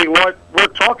exactly what we're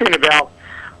talking about.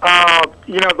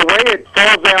 The way it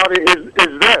falls out is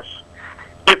this.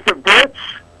 If the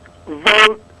Brits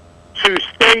vote to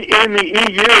stay in the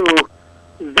EU,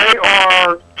 they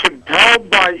are compelled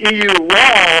by EU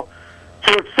law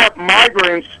to accept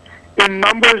migrants in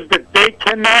numbers that they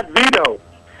cannot veto.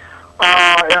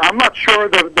 I'm not sure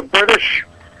the British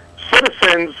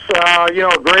citizens, a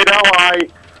great ally,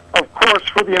 of course,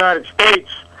 for the United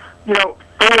States,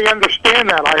 fully understand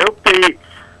that. I hope the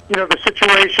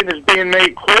situation is being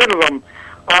made clear to them.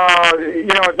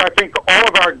 As I think all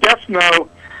of our guests know,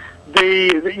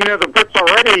 the Brits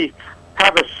already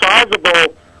have a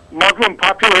sizable Muslim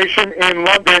population in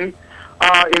London,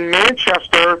 in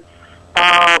Manchester,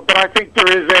 but I think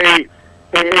there is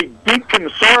a deep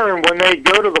concern when they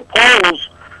go to the polls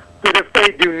that if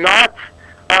they do not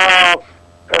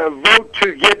vote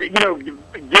to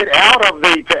get out of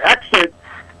to exit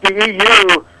the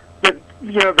EU, that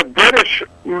the British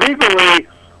legally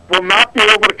will not be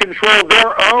able to control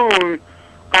their own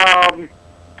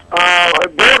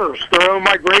borders, their own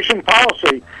migration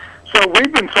policy. So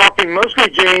we've been talking mostly,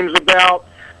 James, about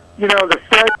the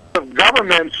failure of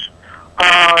governments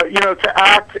to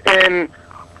act, and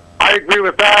I agree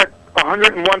with that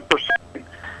 101%.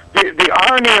 The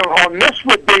irony on this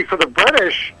would be for the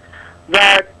British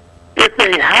that if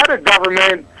they had a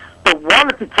government that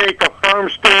wanted to take a firm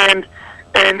stand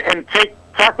and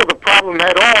tackle the problem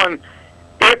head on,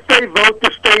 if they vote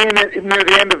to stay in it near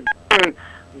the end of June,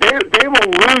 they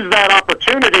will lose that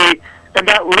opportunity and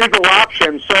that legal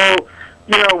option. So,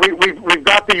 we've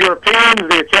got the Europeans,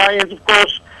 the Italians, of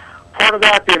course, part of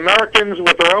that, the Americans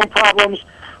with their own problems,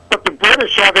 but the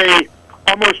British have a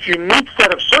almost unique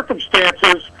set of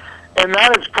circumstances, and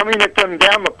that is coming at them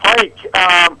down the pike,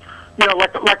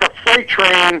 like a freight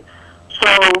train. So,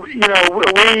 we,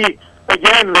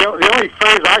 again, the only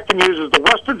phrase I can use is the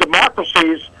Western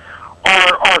democracies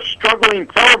are struggling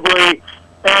terribly,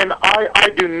 and I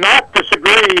do not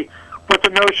disagree with the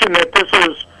notion that this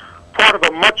is part of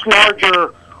a much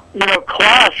larger,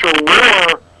 clash or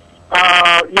war,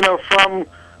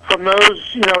 from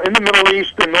those, in the Middle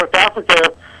East and North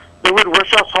Africa that would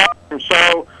wish us harm.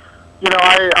 So,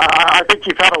 I think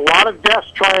you've had a lot of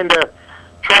guests trying to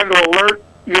alert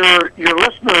your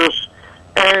listeners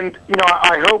And,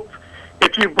 I hope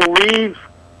if they believe,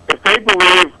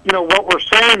 what we're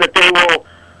saying, that they will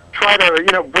try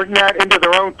to, bring that into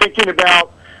their own thinking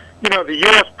about, the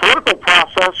U.S. political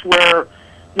process where,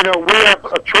 we have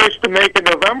a choice to make in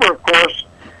November, of course.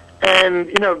 And,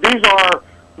 these are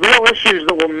real issues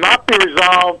that will not be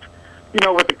resolved,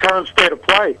 with the current state of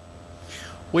play.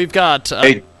 We've got...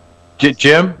 hey,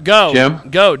 Jim?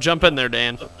 Go. Jump in there,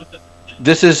 Dan.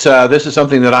 This is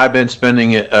something that I've been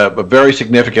spending a very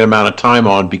significant amount of time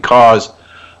on because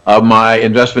of my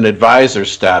investment advisor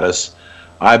status.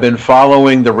 I've been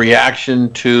following the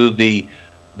reaction to the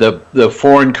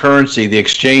foreign currency, the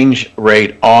exchange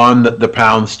rate on the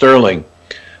pound sterling.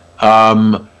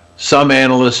 Some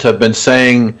analysts have been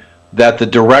saying that the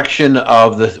direction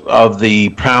of the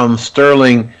pound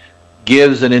sterling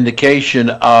gives an indication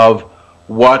of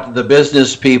what the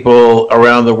business people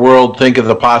around the world think of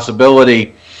the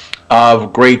possibility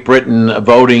of Great Britain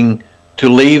voting to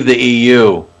leave the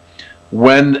EU.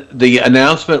 When the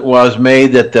announcement was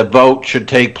made that the vote should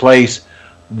take place,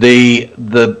 the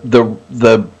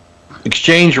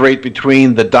exchange rate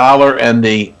between the dollar and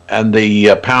the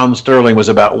pound sterling was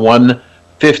about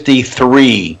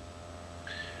 153.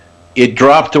 It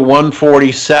dropped to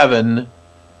 147.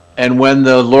 And when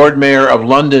the Lord Mayor of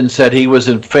London said he was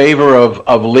in favor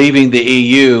of leaving the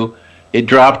EU, it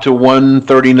dropped to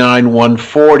 139,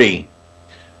 140.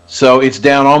 So it's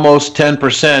down almost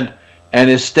 10% and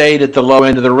has stayed at the low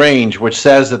end of the range, which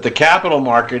says that the capital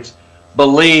markets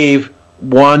believe,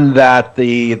 one, that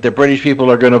the British people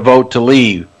are going to vote to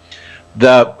leave.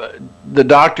 The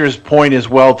doctor's point is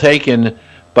well taken,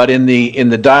 but in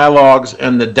the dialogues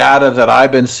and the data that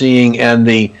I've been seeing and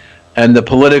the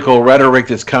political rhetoric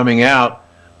that's coming out,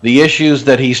 the issues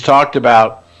that he's talked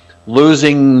about,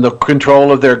 losing the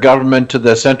control of their government to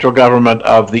the central government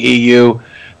of the EU,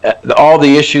 all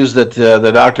the issues that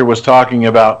the doctor was talking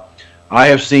about, I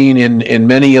have seen in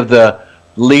many of the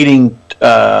leading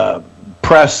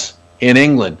press in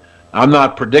England. I'm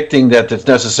not predicting that it's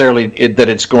necessarily that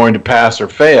it's going to pass or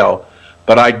fail,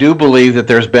 but I do believe that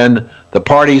there's been the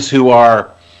parties who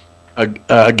are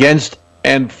against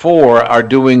and for are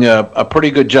doing a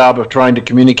pretty good job of trying to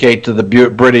communicate to the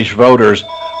British voters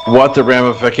what the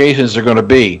ramifications are going to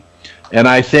be. And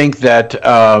I think that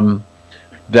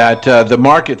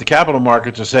the capital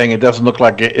markets are saying it doesn't look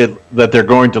like that they're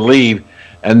going to leave,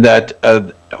 and that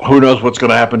who knows what's going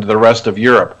to happen to the rest of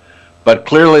Europe. But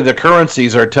clearly the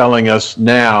currencies are telling us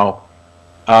now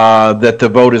that the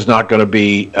vote is not going to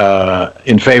be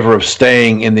in favor of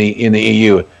staying in the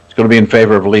EU. It's going to be in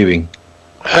favor of leaving.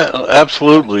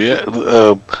 Absolutely.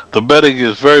 The betting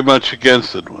is very much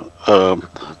against it,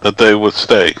 that they would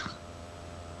stay.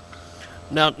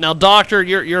 Now, Doctor,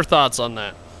 your thoughts on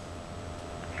that?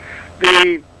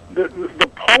 The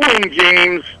polling,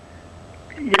 James,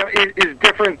 is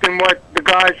different than what the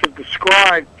guys have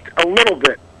described a little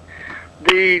bit.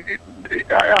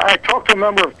 I talked to a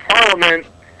member of Parliament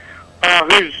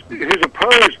who's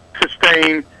opposed to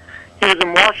staying. He was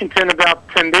in Washington about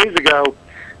 10 days ago.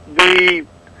 The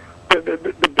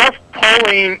best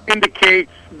polling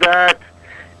indicates that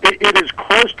it is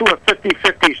close to a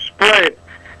 50-50 split,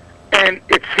 and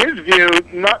it's his view,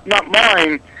 not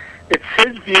mine. It's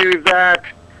his view that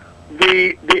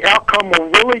the outcome will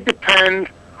really depend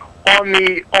on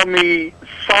the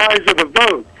size of the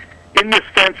vote, in the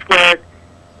sense that,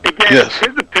 again, it's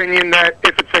his opinion that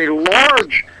if it's a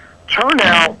large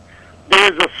turnout,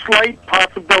 there is a slight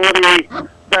possibility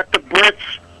that the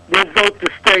Brits will vote to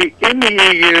stay in the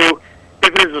EU.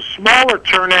 If it is a smaller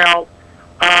turnout,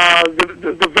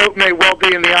 the vote may well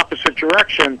be in the opposite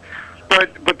direction.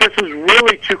 But this is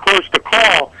really too close to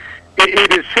call.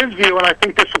 It is his view, and I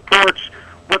think this supports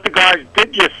what the guys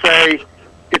did just say.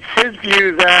 It's his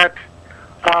view that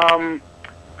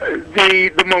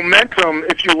the momentum,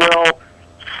 if you will,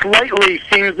 slightly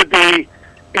seems to be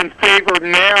in favor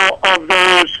now of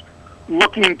those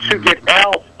looking to get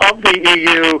out of the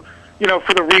EU,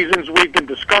 for the reasons we've been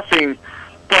discussing.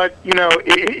 But,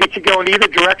 it could go in either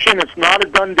direction. It's not a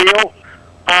done deal.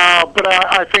 But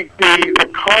I think the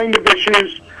kind of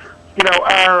issues,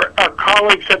 our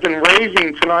colleagues have been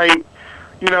raising tonight,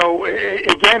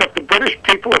 again, if the British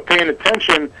people are paying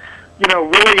attention,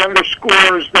 really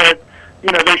underscores that,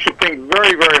 they should think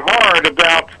very, very hard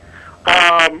about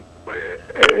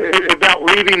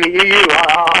leaving the EU.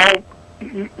 I'll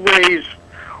raise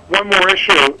one more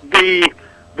issue. The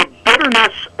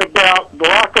bitterness about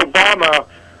Barack Obama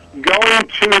going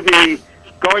to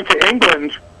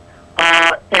England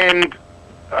and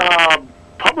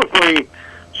publicly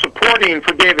supporting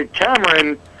for David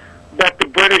Cameron that the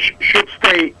British should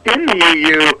stay in the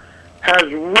EU has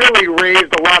really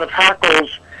raised a lot of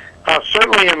hackles,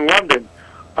 certainly in London.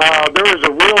 There was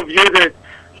a real view that,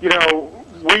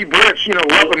 we Brits,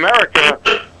 love America,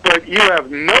 but you have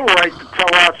no right to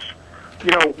tell us,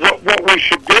 what we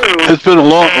should do. It's been a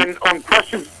long... And on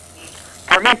questions...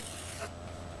 Pardon me?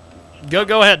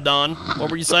 Go ahead, Don.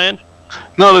 What were you saying?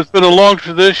 No, there's been a long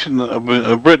tradition of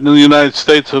Britain and the United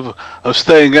States of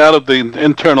staying out of the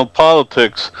internal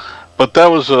politics, but that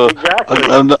was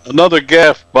another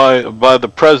gaffe by the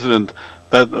president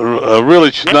that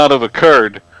really should not have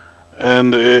occurred,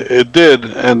 and it did,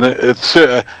 and it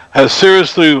has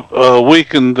seriously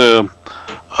weakened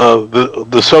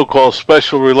the so-called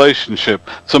special relationship.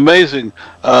 It's amazing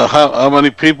how many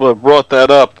people have brought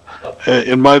that up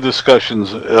in my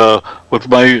discussions with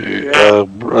my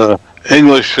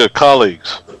English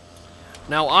colleagues.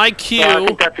 Now, IQ, I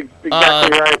think that's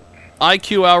exactly right.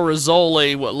 IQ Al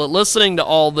Rassoli, listening to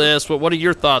all this, what are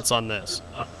your thoughts on this?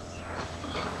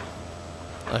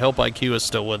 I hope IQ is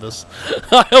still with us.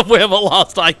 I hope we haven't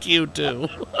lost IQ, too.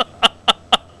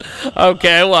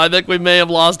 Okay, well, I think we may have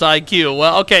lost IQ.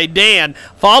 Well, okay, Dan,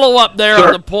 follow up there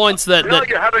on the points that... No,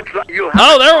 you haven't.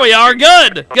 Oh, there we are.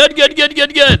 Good. Good.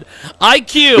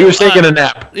 IQ. He was taking a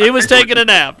nap. He was taking a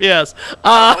nap, yes.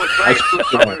 I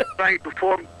was trying to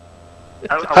form...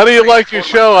 How do you like your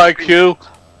show, IQ?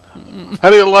 How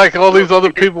do you like all these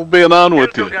other people being on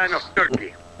with you? Erdogan of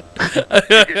Turkey.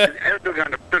 It is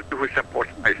Erdogan of Turkey who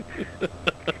supports ISIS.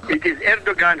 It is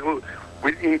Erdogan who,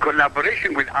 in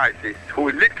collaboration with ISIS,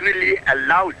 who literally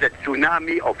allows that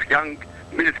tsunami of young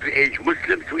military-age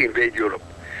Muslims to invade Europe.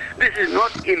 This is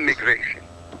not immigration.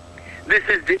 This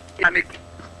is the Islamic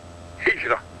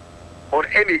hijrah, or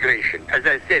emigration, as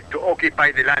I said, to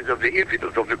occupy the lands of the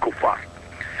infidels, of the kuffar,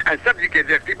 and subjugate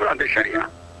their people under Sharia.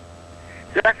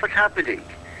 That's what's happening.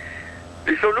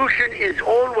 The solution is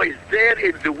always there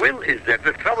if the will is there.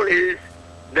 The trouble is,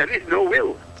 there is no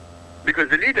will. Because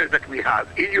the leaders that we have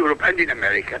in Europe and in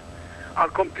America are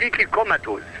completely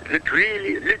comatose,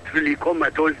 literally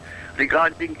comatose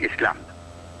regarding Islam.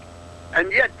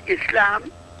 And yet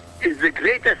Islam is the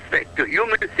greatest threat to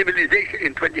human civilization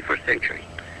in 21st century.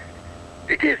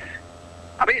 It is.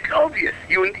 I mean, it's obvious.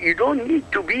 You don't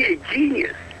need to be a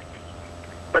genius.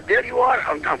 But there you are,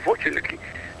 unfortunately.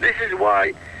 This is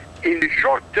why, in the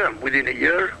short term, within a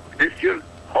year, this year,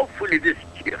 hopefully this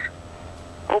year,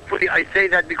 hopefully I say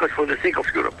that because for the sake of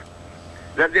Europe,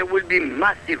 that there will be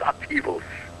massive upheavals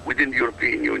within the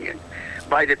European Union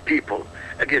by the people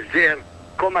against their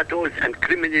comatose and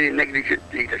criminally negligent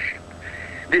leadership.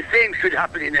 The same should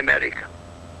happen in America.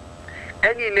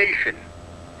 Any nation,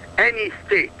 any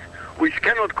state which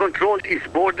cannot control its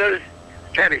borders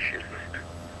perishes.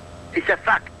 It's a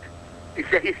fact.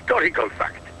 It's a historical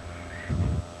fact.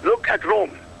 Look at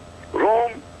Rome.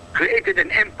 Rome created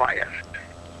an empire,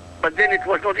 but then it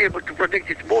was not able to protect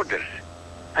its borders,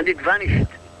 and it vanished.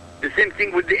 The same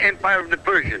thing with the empire of the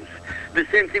Persians. The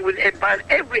same thing with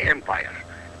every empire.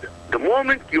 The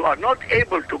moment you are not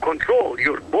able to control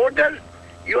your borders,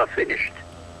 you are finished.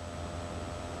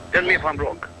 Tell me if I'm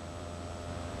wrong.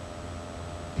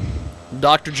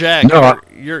 Dr. Jack, No,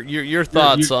 your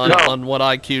thoughts on what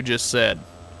IQ just said.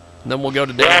 And then we'll go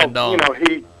to Dan and Don.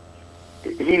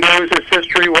 He knows his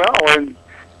history well, and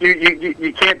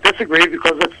you can't disagree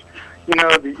because it's,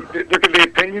 there can be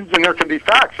opinions and there can be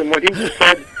facts, and what he just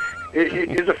said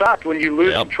is a fact. When you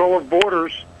lose control of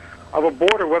a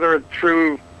border, whether it's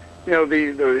through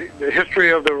the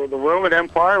history of the Roman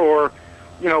Empire or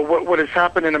what has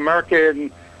happened in America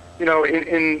and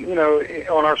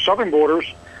on our southern borders,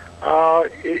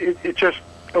 it just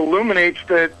illuminates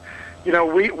that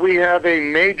we have a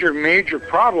major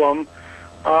problem.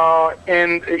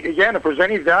 And again, if there's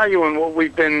any value in what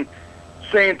we've been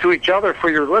saying to each other for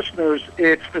your listeners,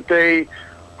 it's that they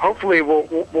hopefully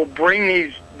will bring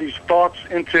these thoughts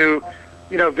into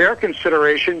their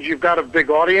considerations. You've got a big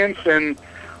audience, and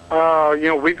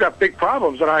we've got big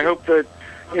problems, and I hope that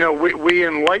we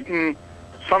enlighten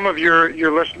some of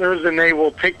your listeners, and they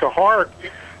will take to heart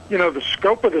the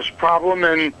scope of this problem,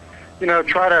 and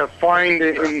try to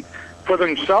find for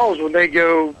themselves when they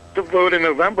go to vote in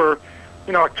November,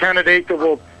 a candidate that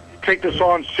will take this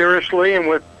on seriously and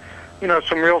with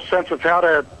some real sense of how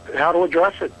to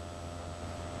address it.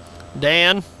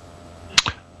 Dan,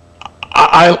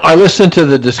 I listened to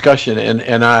the discussion,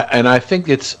 and I think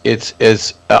it's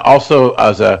also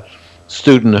as a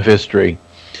student of history,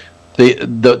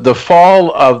 the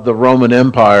fall of the Roman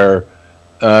Empire.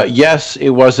 Yes, it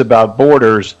was about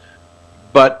borders,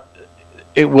 but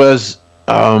it was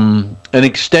an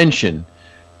extension.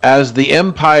 As the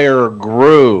empire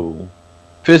grew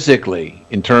physically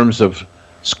in terms of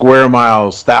square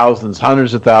miles, thousands,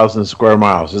 hundreds of thousands of square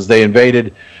miles. As they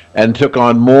invaded and took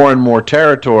on more and more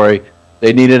territory,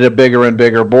 they needed a bigger and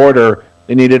bigger border.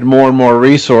 They needed more and more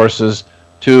resources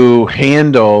to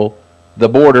handle the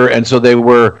border, and so they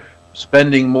were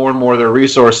spending more and more of their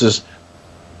resources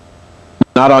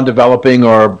not on developing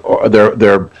or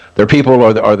their people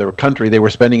or their country. They were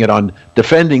spending it on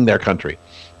defending their country.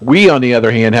 We, on the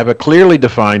other hand, have a clearly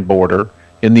defined border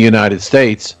in the United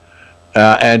States,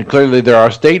 and clearly there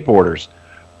are state borders.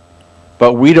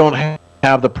 But we don't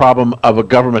have the problem of a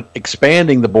government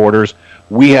expanding the borders.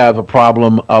 We have a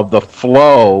problem of the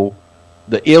flow,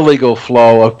 the illegal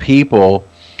flow of people.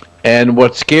 And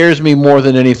what scares me more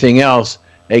than anything else,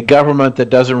 a government that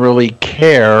doesn't really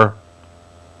care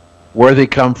where they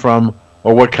come from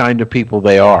or what kind of people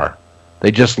they are.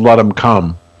 They just let them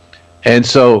come. And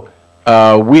so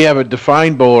we have a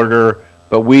defined border,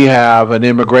 but we have an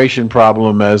immigration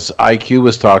problem, as IQ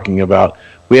was talking about.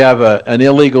 We have an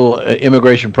illegal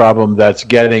immigration problem that's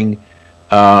getting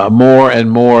more and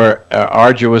more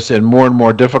arduous and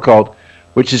more difficult,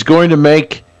 which is going to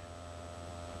make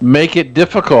it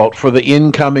difficult for the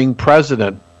incoming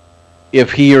president,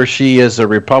 if he or she is a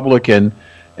Republican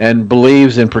and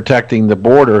believes in protecting the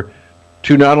border,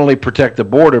 to not only protect the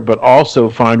border but also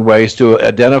find ways to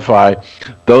identify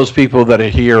those people that are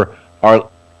here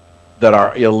that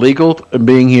are illegal in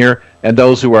being here and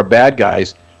those who are bad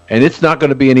guys. And it's not going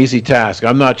to be an easy task.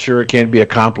 I'm not sure it can be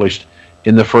accomplished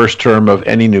in the first term of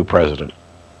any new president.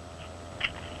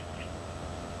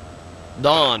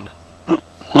 Don.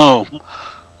 Oh,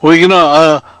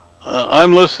 well,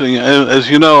 I'm listening. As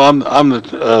you know, I'm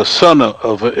the son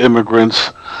of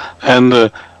immigrants,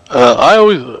 and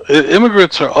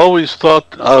immigrants are always thought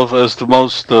of as the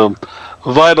most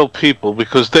vital people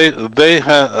because they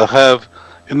have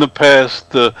in the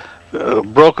past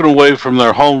broken away from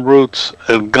their home roots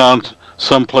and gone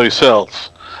someplace else.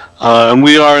 And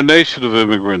we are a nation of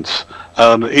immigrants.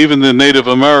 Even the Native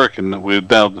American that we're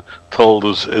now told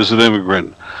is an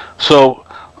immigrant. So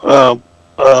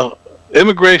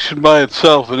immigration by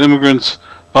itself and immigrants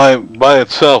by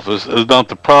itself is not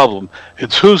the problem.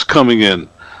 It's who's coming in.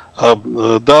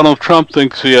 Donald Trump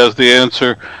thinks he has the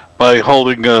answer by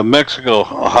holding Mexico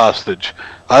hostage.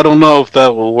 I don't know if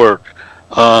that will work.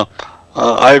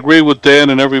 I agree with Dan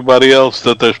and everybody else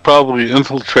that there's probably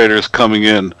infiltrators coming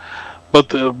in. But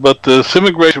this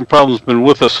immigration problem has been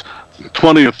with us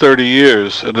 20 or 30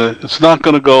 years, and it's not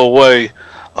going to go away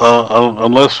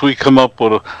unless we come up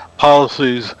with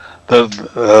policies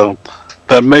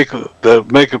that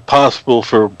make it possible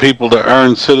for people to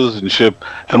earn citizenship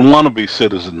and want to be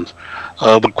citizens.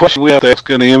 The question we have to ask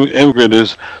any immigrant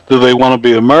is: do they want to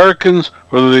be Americans,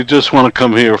 or do they just want to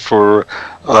come here for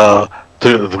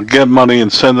to get money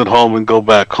and send it home and go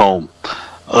back home?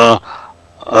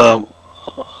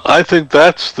 I think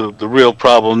that's the real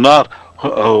problem, not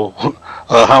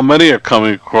how many are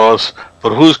coming across,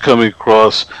 but who's coming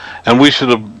across. And we should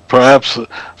have perhaps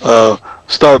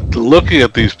start looking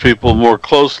at these people more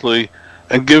closely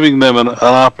and giving them an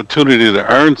opportunity to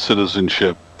earn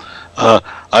citizenship.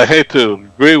 I hate to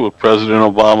agree with President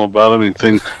Obama about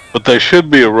anything, but there should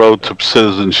be a road to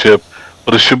citizenship,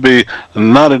 but it should be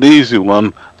not an easy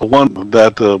one, the one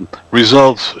that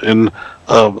results in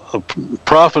a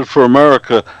profit for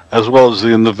America as well as the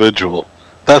individual.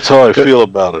 That's how I feel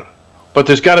about it. But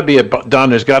there's got to be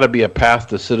there's got to be a path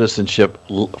to citizenship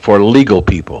for legal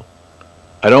people.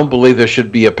 I don't believe there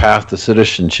should be a path to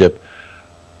citizenship.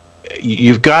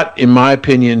 You've got, in my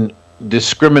opinion,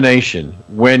 discrimination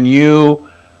when you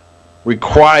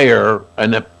require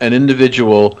an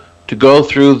individual to go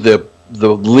through the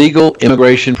legal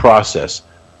immigration process,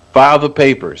 file the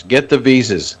papers, get the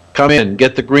visas, come in,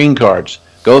 get the green cards,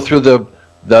 go through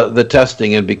the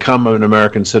testing and become an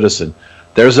American citizen.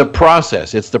 There's a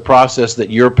process. It's the process that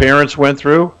your parents went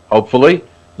through, hopefully,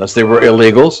 unless they were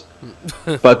illegals.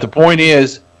 But the point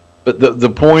is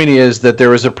that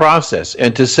there is a process.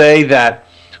 And to say that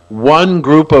one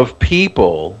group of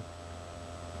people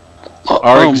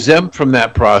are exempt from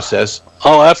that process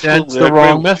sends the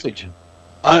wrong message.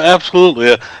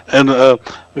 Absolutely. And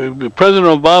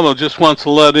President Obama just wants to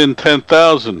let in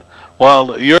 10,000,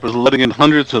 while Europe is letting in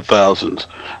hundreds of thousands.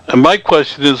 And my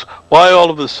question is, why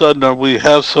all of a sudden we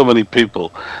have so many people?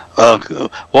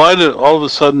 Why did all of a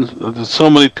sudden so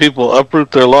many people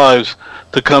uproot their lives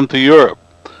to come to Europe?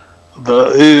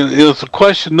 It's a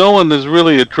question no one has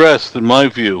really addressed, in my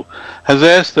view, has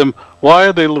asked them, why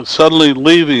are they suddenly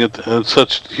leaving at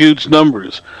such huge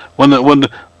numbers? When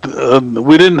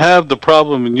we didn't have the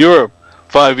problem in Europe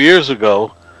 5 years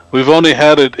ago, we've only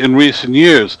had it in recent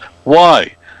years.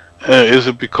 Why? Is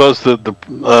it because the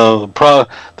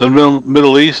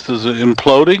Middle East is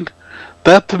imploding?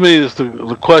 That to me is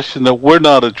the question that we're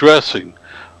not addressing.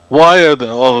 Why are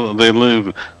they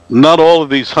leaving? Not all of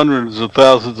these hundreds of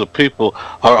thousands of people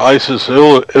are ISIS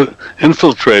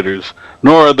infiltrators,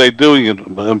 nor are they doing it,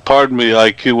 and pardon me,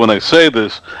 IQ, when I say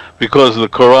this, because the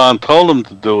Quran told them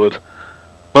to do it,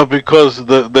 but because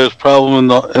there's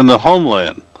problem in the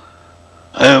homeland.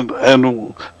 And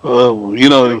you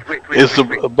know, it's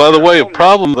by the way a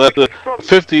problem that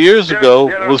 50 years ago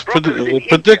was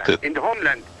predicted. In the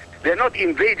homeland, they're not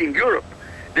invading Europe.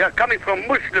 They are coming from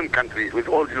Muslim countries, with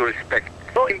all due respect.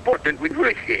 So important we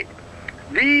appreciate.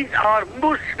 These are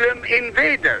Muslim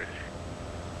invaders.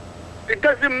 It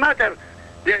doesn't matter.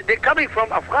 They're coming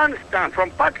from Afghanistan,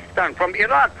 from Pakistan, from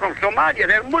Iraq, from Somalia.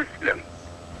 They're Muslim.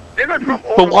 They're not from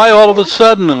all. But why all of a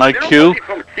sudden, IQ?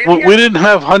 We didn't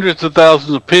have hundreds of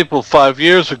thousands of people 5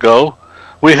 years ago.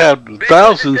 We had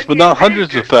thousands, but not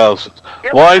hundreds of thousands.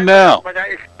 Why now? But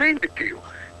I explained it to you.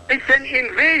 It's an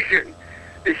invasion.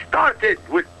 It started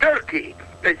with Turkey.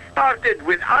 It started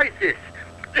with ISIS.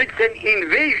 It's an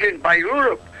invasion by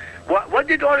Europe. What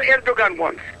did all Erdogan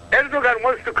want? Erdogan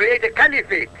wants to create a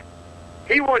caliphate.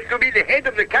 He wants to be the head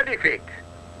of the caliphate.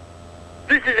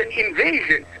 This is an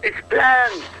invasion. It's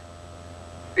planned.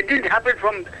 It didn't happen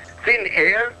from thin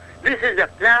air. This is a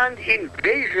planned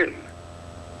invasion.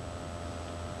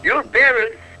 Your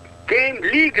parents came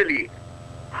legally.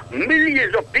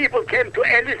 Millions of people came to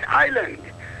Ellis Island.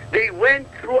 They went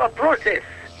through a process.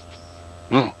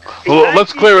 Well,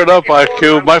 let's clear it up,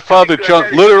 IQ. My father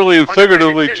literally and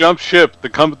figuratively jumped ship to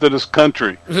come to this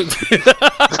country.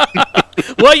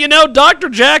 Well, you know, Dr.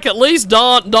 Jack, at least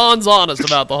Don's honest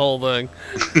about the whole thing.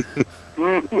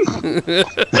 But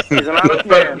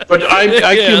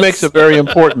IQ makes a very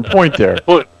important point there.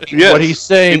 Yes, what he's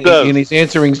saying, and he's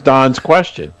answering Don's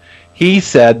question. He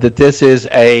said that this is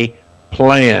a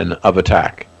plan of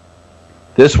attack.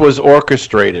 This was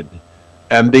orchestrated.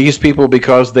 And these people,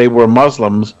 because they were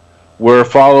Muslims, were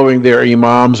following their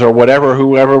imams or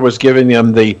whoever was giving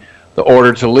them the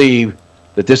order to leave,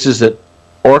 that this is an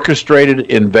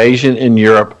orchestrated invasion in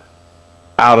Europe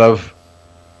out of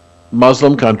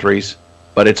Muslim countries,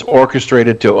 but it's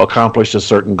orchestrated to accomplish a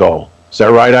certain goal. Is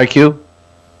that right, IQ?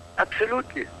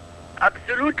 Absolutely.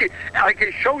 Absolutely. I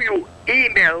can show you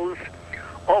emails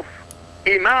of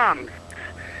imams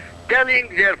telling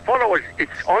their followers,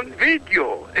 it's on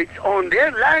video, it's on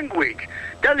their language,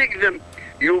 telling them,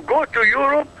 you go to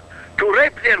Europe to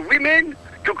rape their women,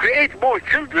 to create more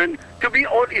children, to be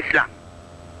all Islam.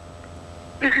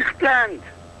 This is planned.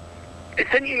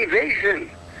 It's an invasion.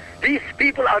 These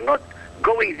people are not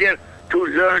going there to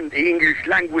learn the English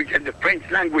language and the French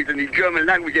language and the German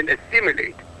language and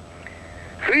assimilate.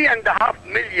 3.5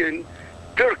 million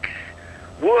Turks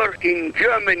were in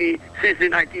Germany since the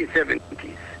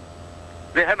 1970s.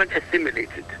 They haven't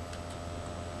assimilated.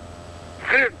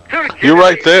 You're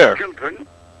right there. Children,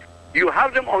 you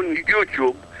have them on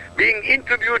YouTube being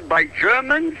interviewed by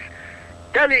Germans,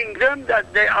 telling them that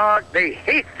they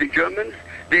hate the Germans,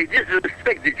 they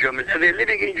disrespect the Germans, and they're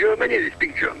living in Germany and they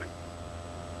speak German.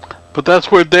 But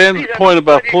that's where Dan's point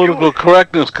about political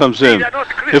correctness comes in.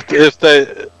 If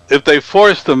they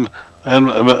forced them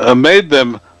and made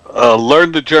them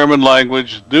learn the German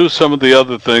language, do some of the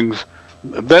other things,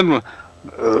 then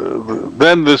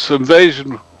this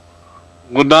invasion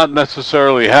would not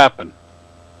necessarily happen.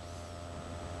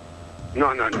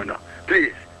 No.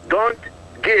 Please, don't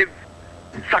give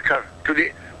succor to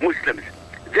the Muslims.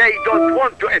 They don't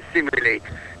want to assimilate.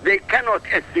 They cannot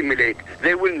assimilate.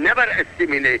 They will never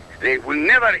assimilate. They will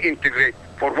never integrate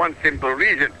for one simple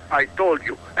reason. I told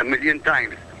you 1,000,000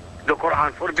 times. The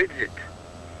Quran forbids it.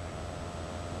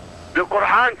 The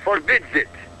Quran forbids it.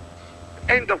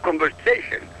 End of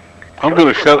conversation. I'm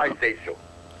going to shut up. I say so.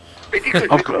 Because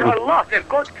Allah, their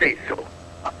God say so.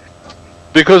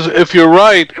 Because if you're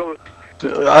right,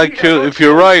 if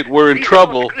you're right, we're in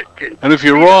trouble, and if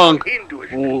you're wrong,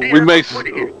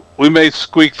 we may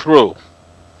squeak through.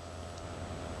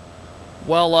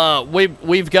 Well,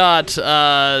 we've got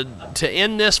to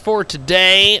end this for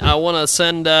today. I want to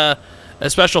send a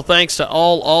special thanks to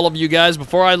all of you guys.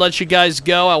 Before I let you guys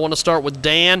go, I want to start with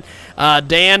Dan.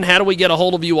 Dan, how do we get a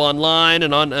hold of you online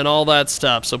and all that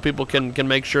stuff so people can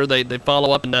make sure they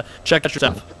follow up and check out your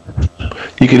stuff?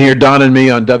 You can hear Don and me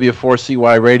on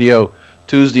W4CY Radio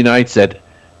Tuesday nights at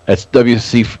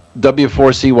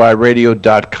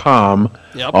W4CYRadio.com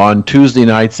on Tuesday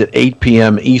nights at 8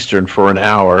 p.m. Eastern for an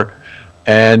hour.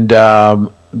 And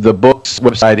the book's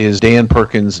website is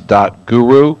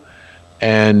danperkins.guru.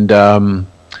 And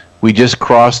we just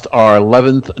crossed our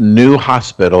 11th new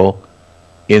hospital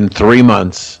in 3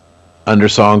 months. under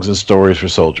Songs and Stories for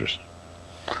Soldiers.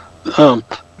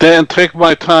 Dan, take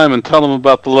my time and tell them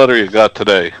about the letter you got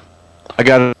today. I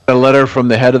got a letter from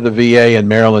the head of the VA in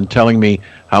Maryland telling me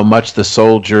how much the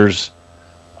soldiers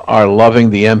are loving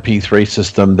the MP3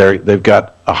 system. They've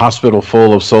got a hospital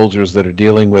full of soldiers that are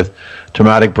dealing with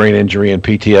traumatic brain injury and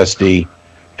PTSD,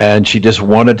 and she just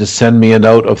wanted to send me a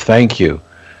note of thank you.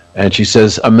 And she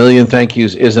says, 1 million thank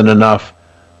yous isn't enough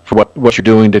for what you're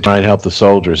doing to try and help the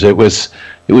soldiers. It was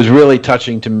really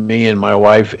touching to me and my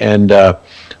wife and our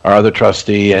other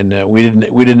trustee, and we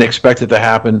didn't expect it to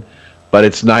happen, but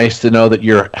it's nice to know that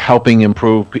you're helping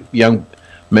improve young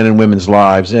men and women's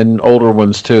lives, and older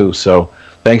ones too. So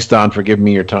thanks, Don, for giving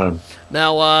me your time.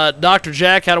 Now, Dr.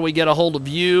 Jack, how do we get a hold of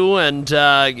you and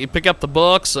you pick up the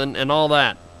books and all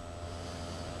that?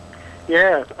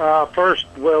 Yeah, first,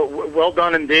 well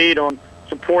done indeed on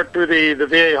support through the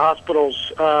VA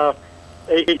hospitals. A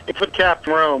foot cap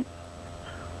from Rome.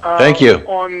 Thank you.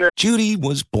 Judy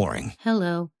was boring.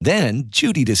 Hello. Then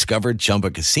Judy discovered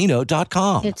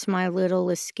ChumbaCasino.com. It's my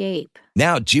little escape.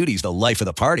 Now Judy's the life of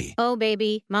the party. Oh,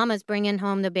 baby, mama's bringing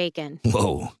home the bacon.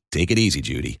 Whoa, take it easy,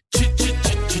 Judy.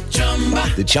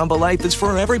 The Chumba life is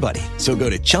for everybody. So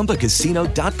go to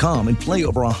ChumbaCasino.com and play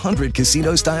over 100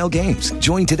 casino-style games.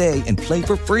 Join today and play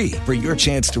for free for your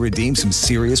chance to redeem some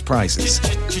serious prizes.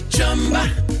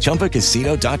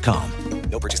 ChumbaCasino.com.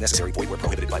 No purchase necessary. Void where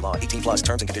prohibited by law. 18+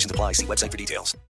 terms and conditions apply. See website for details.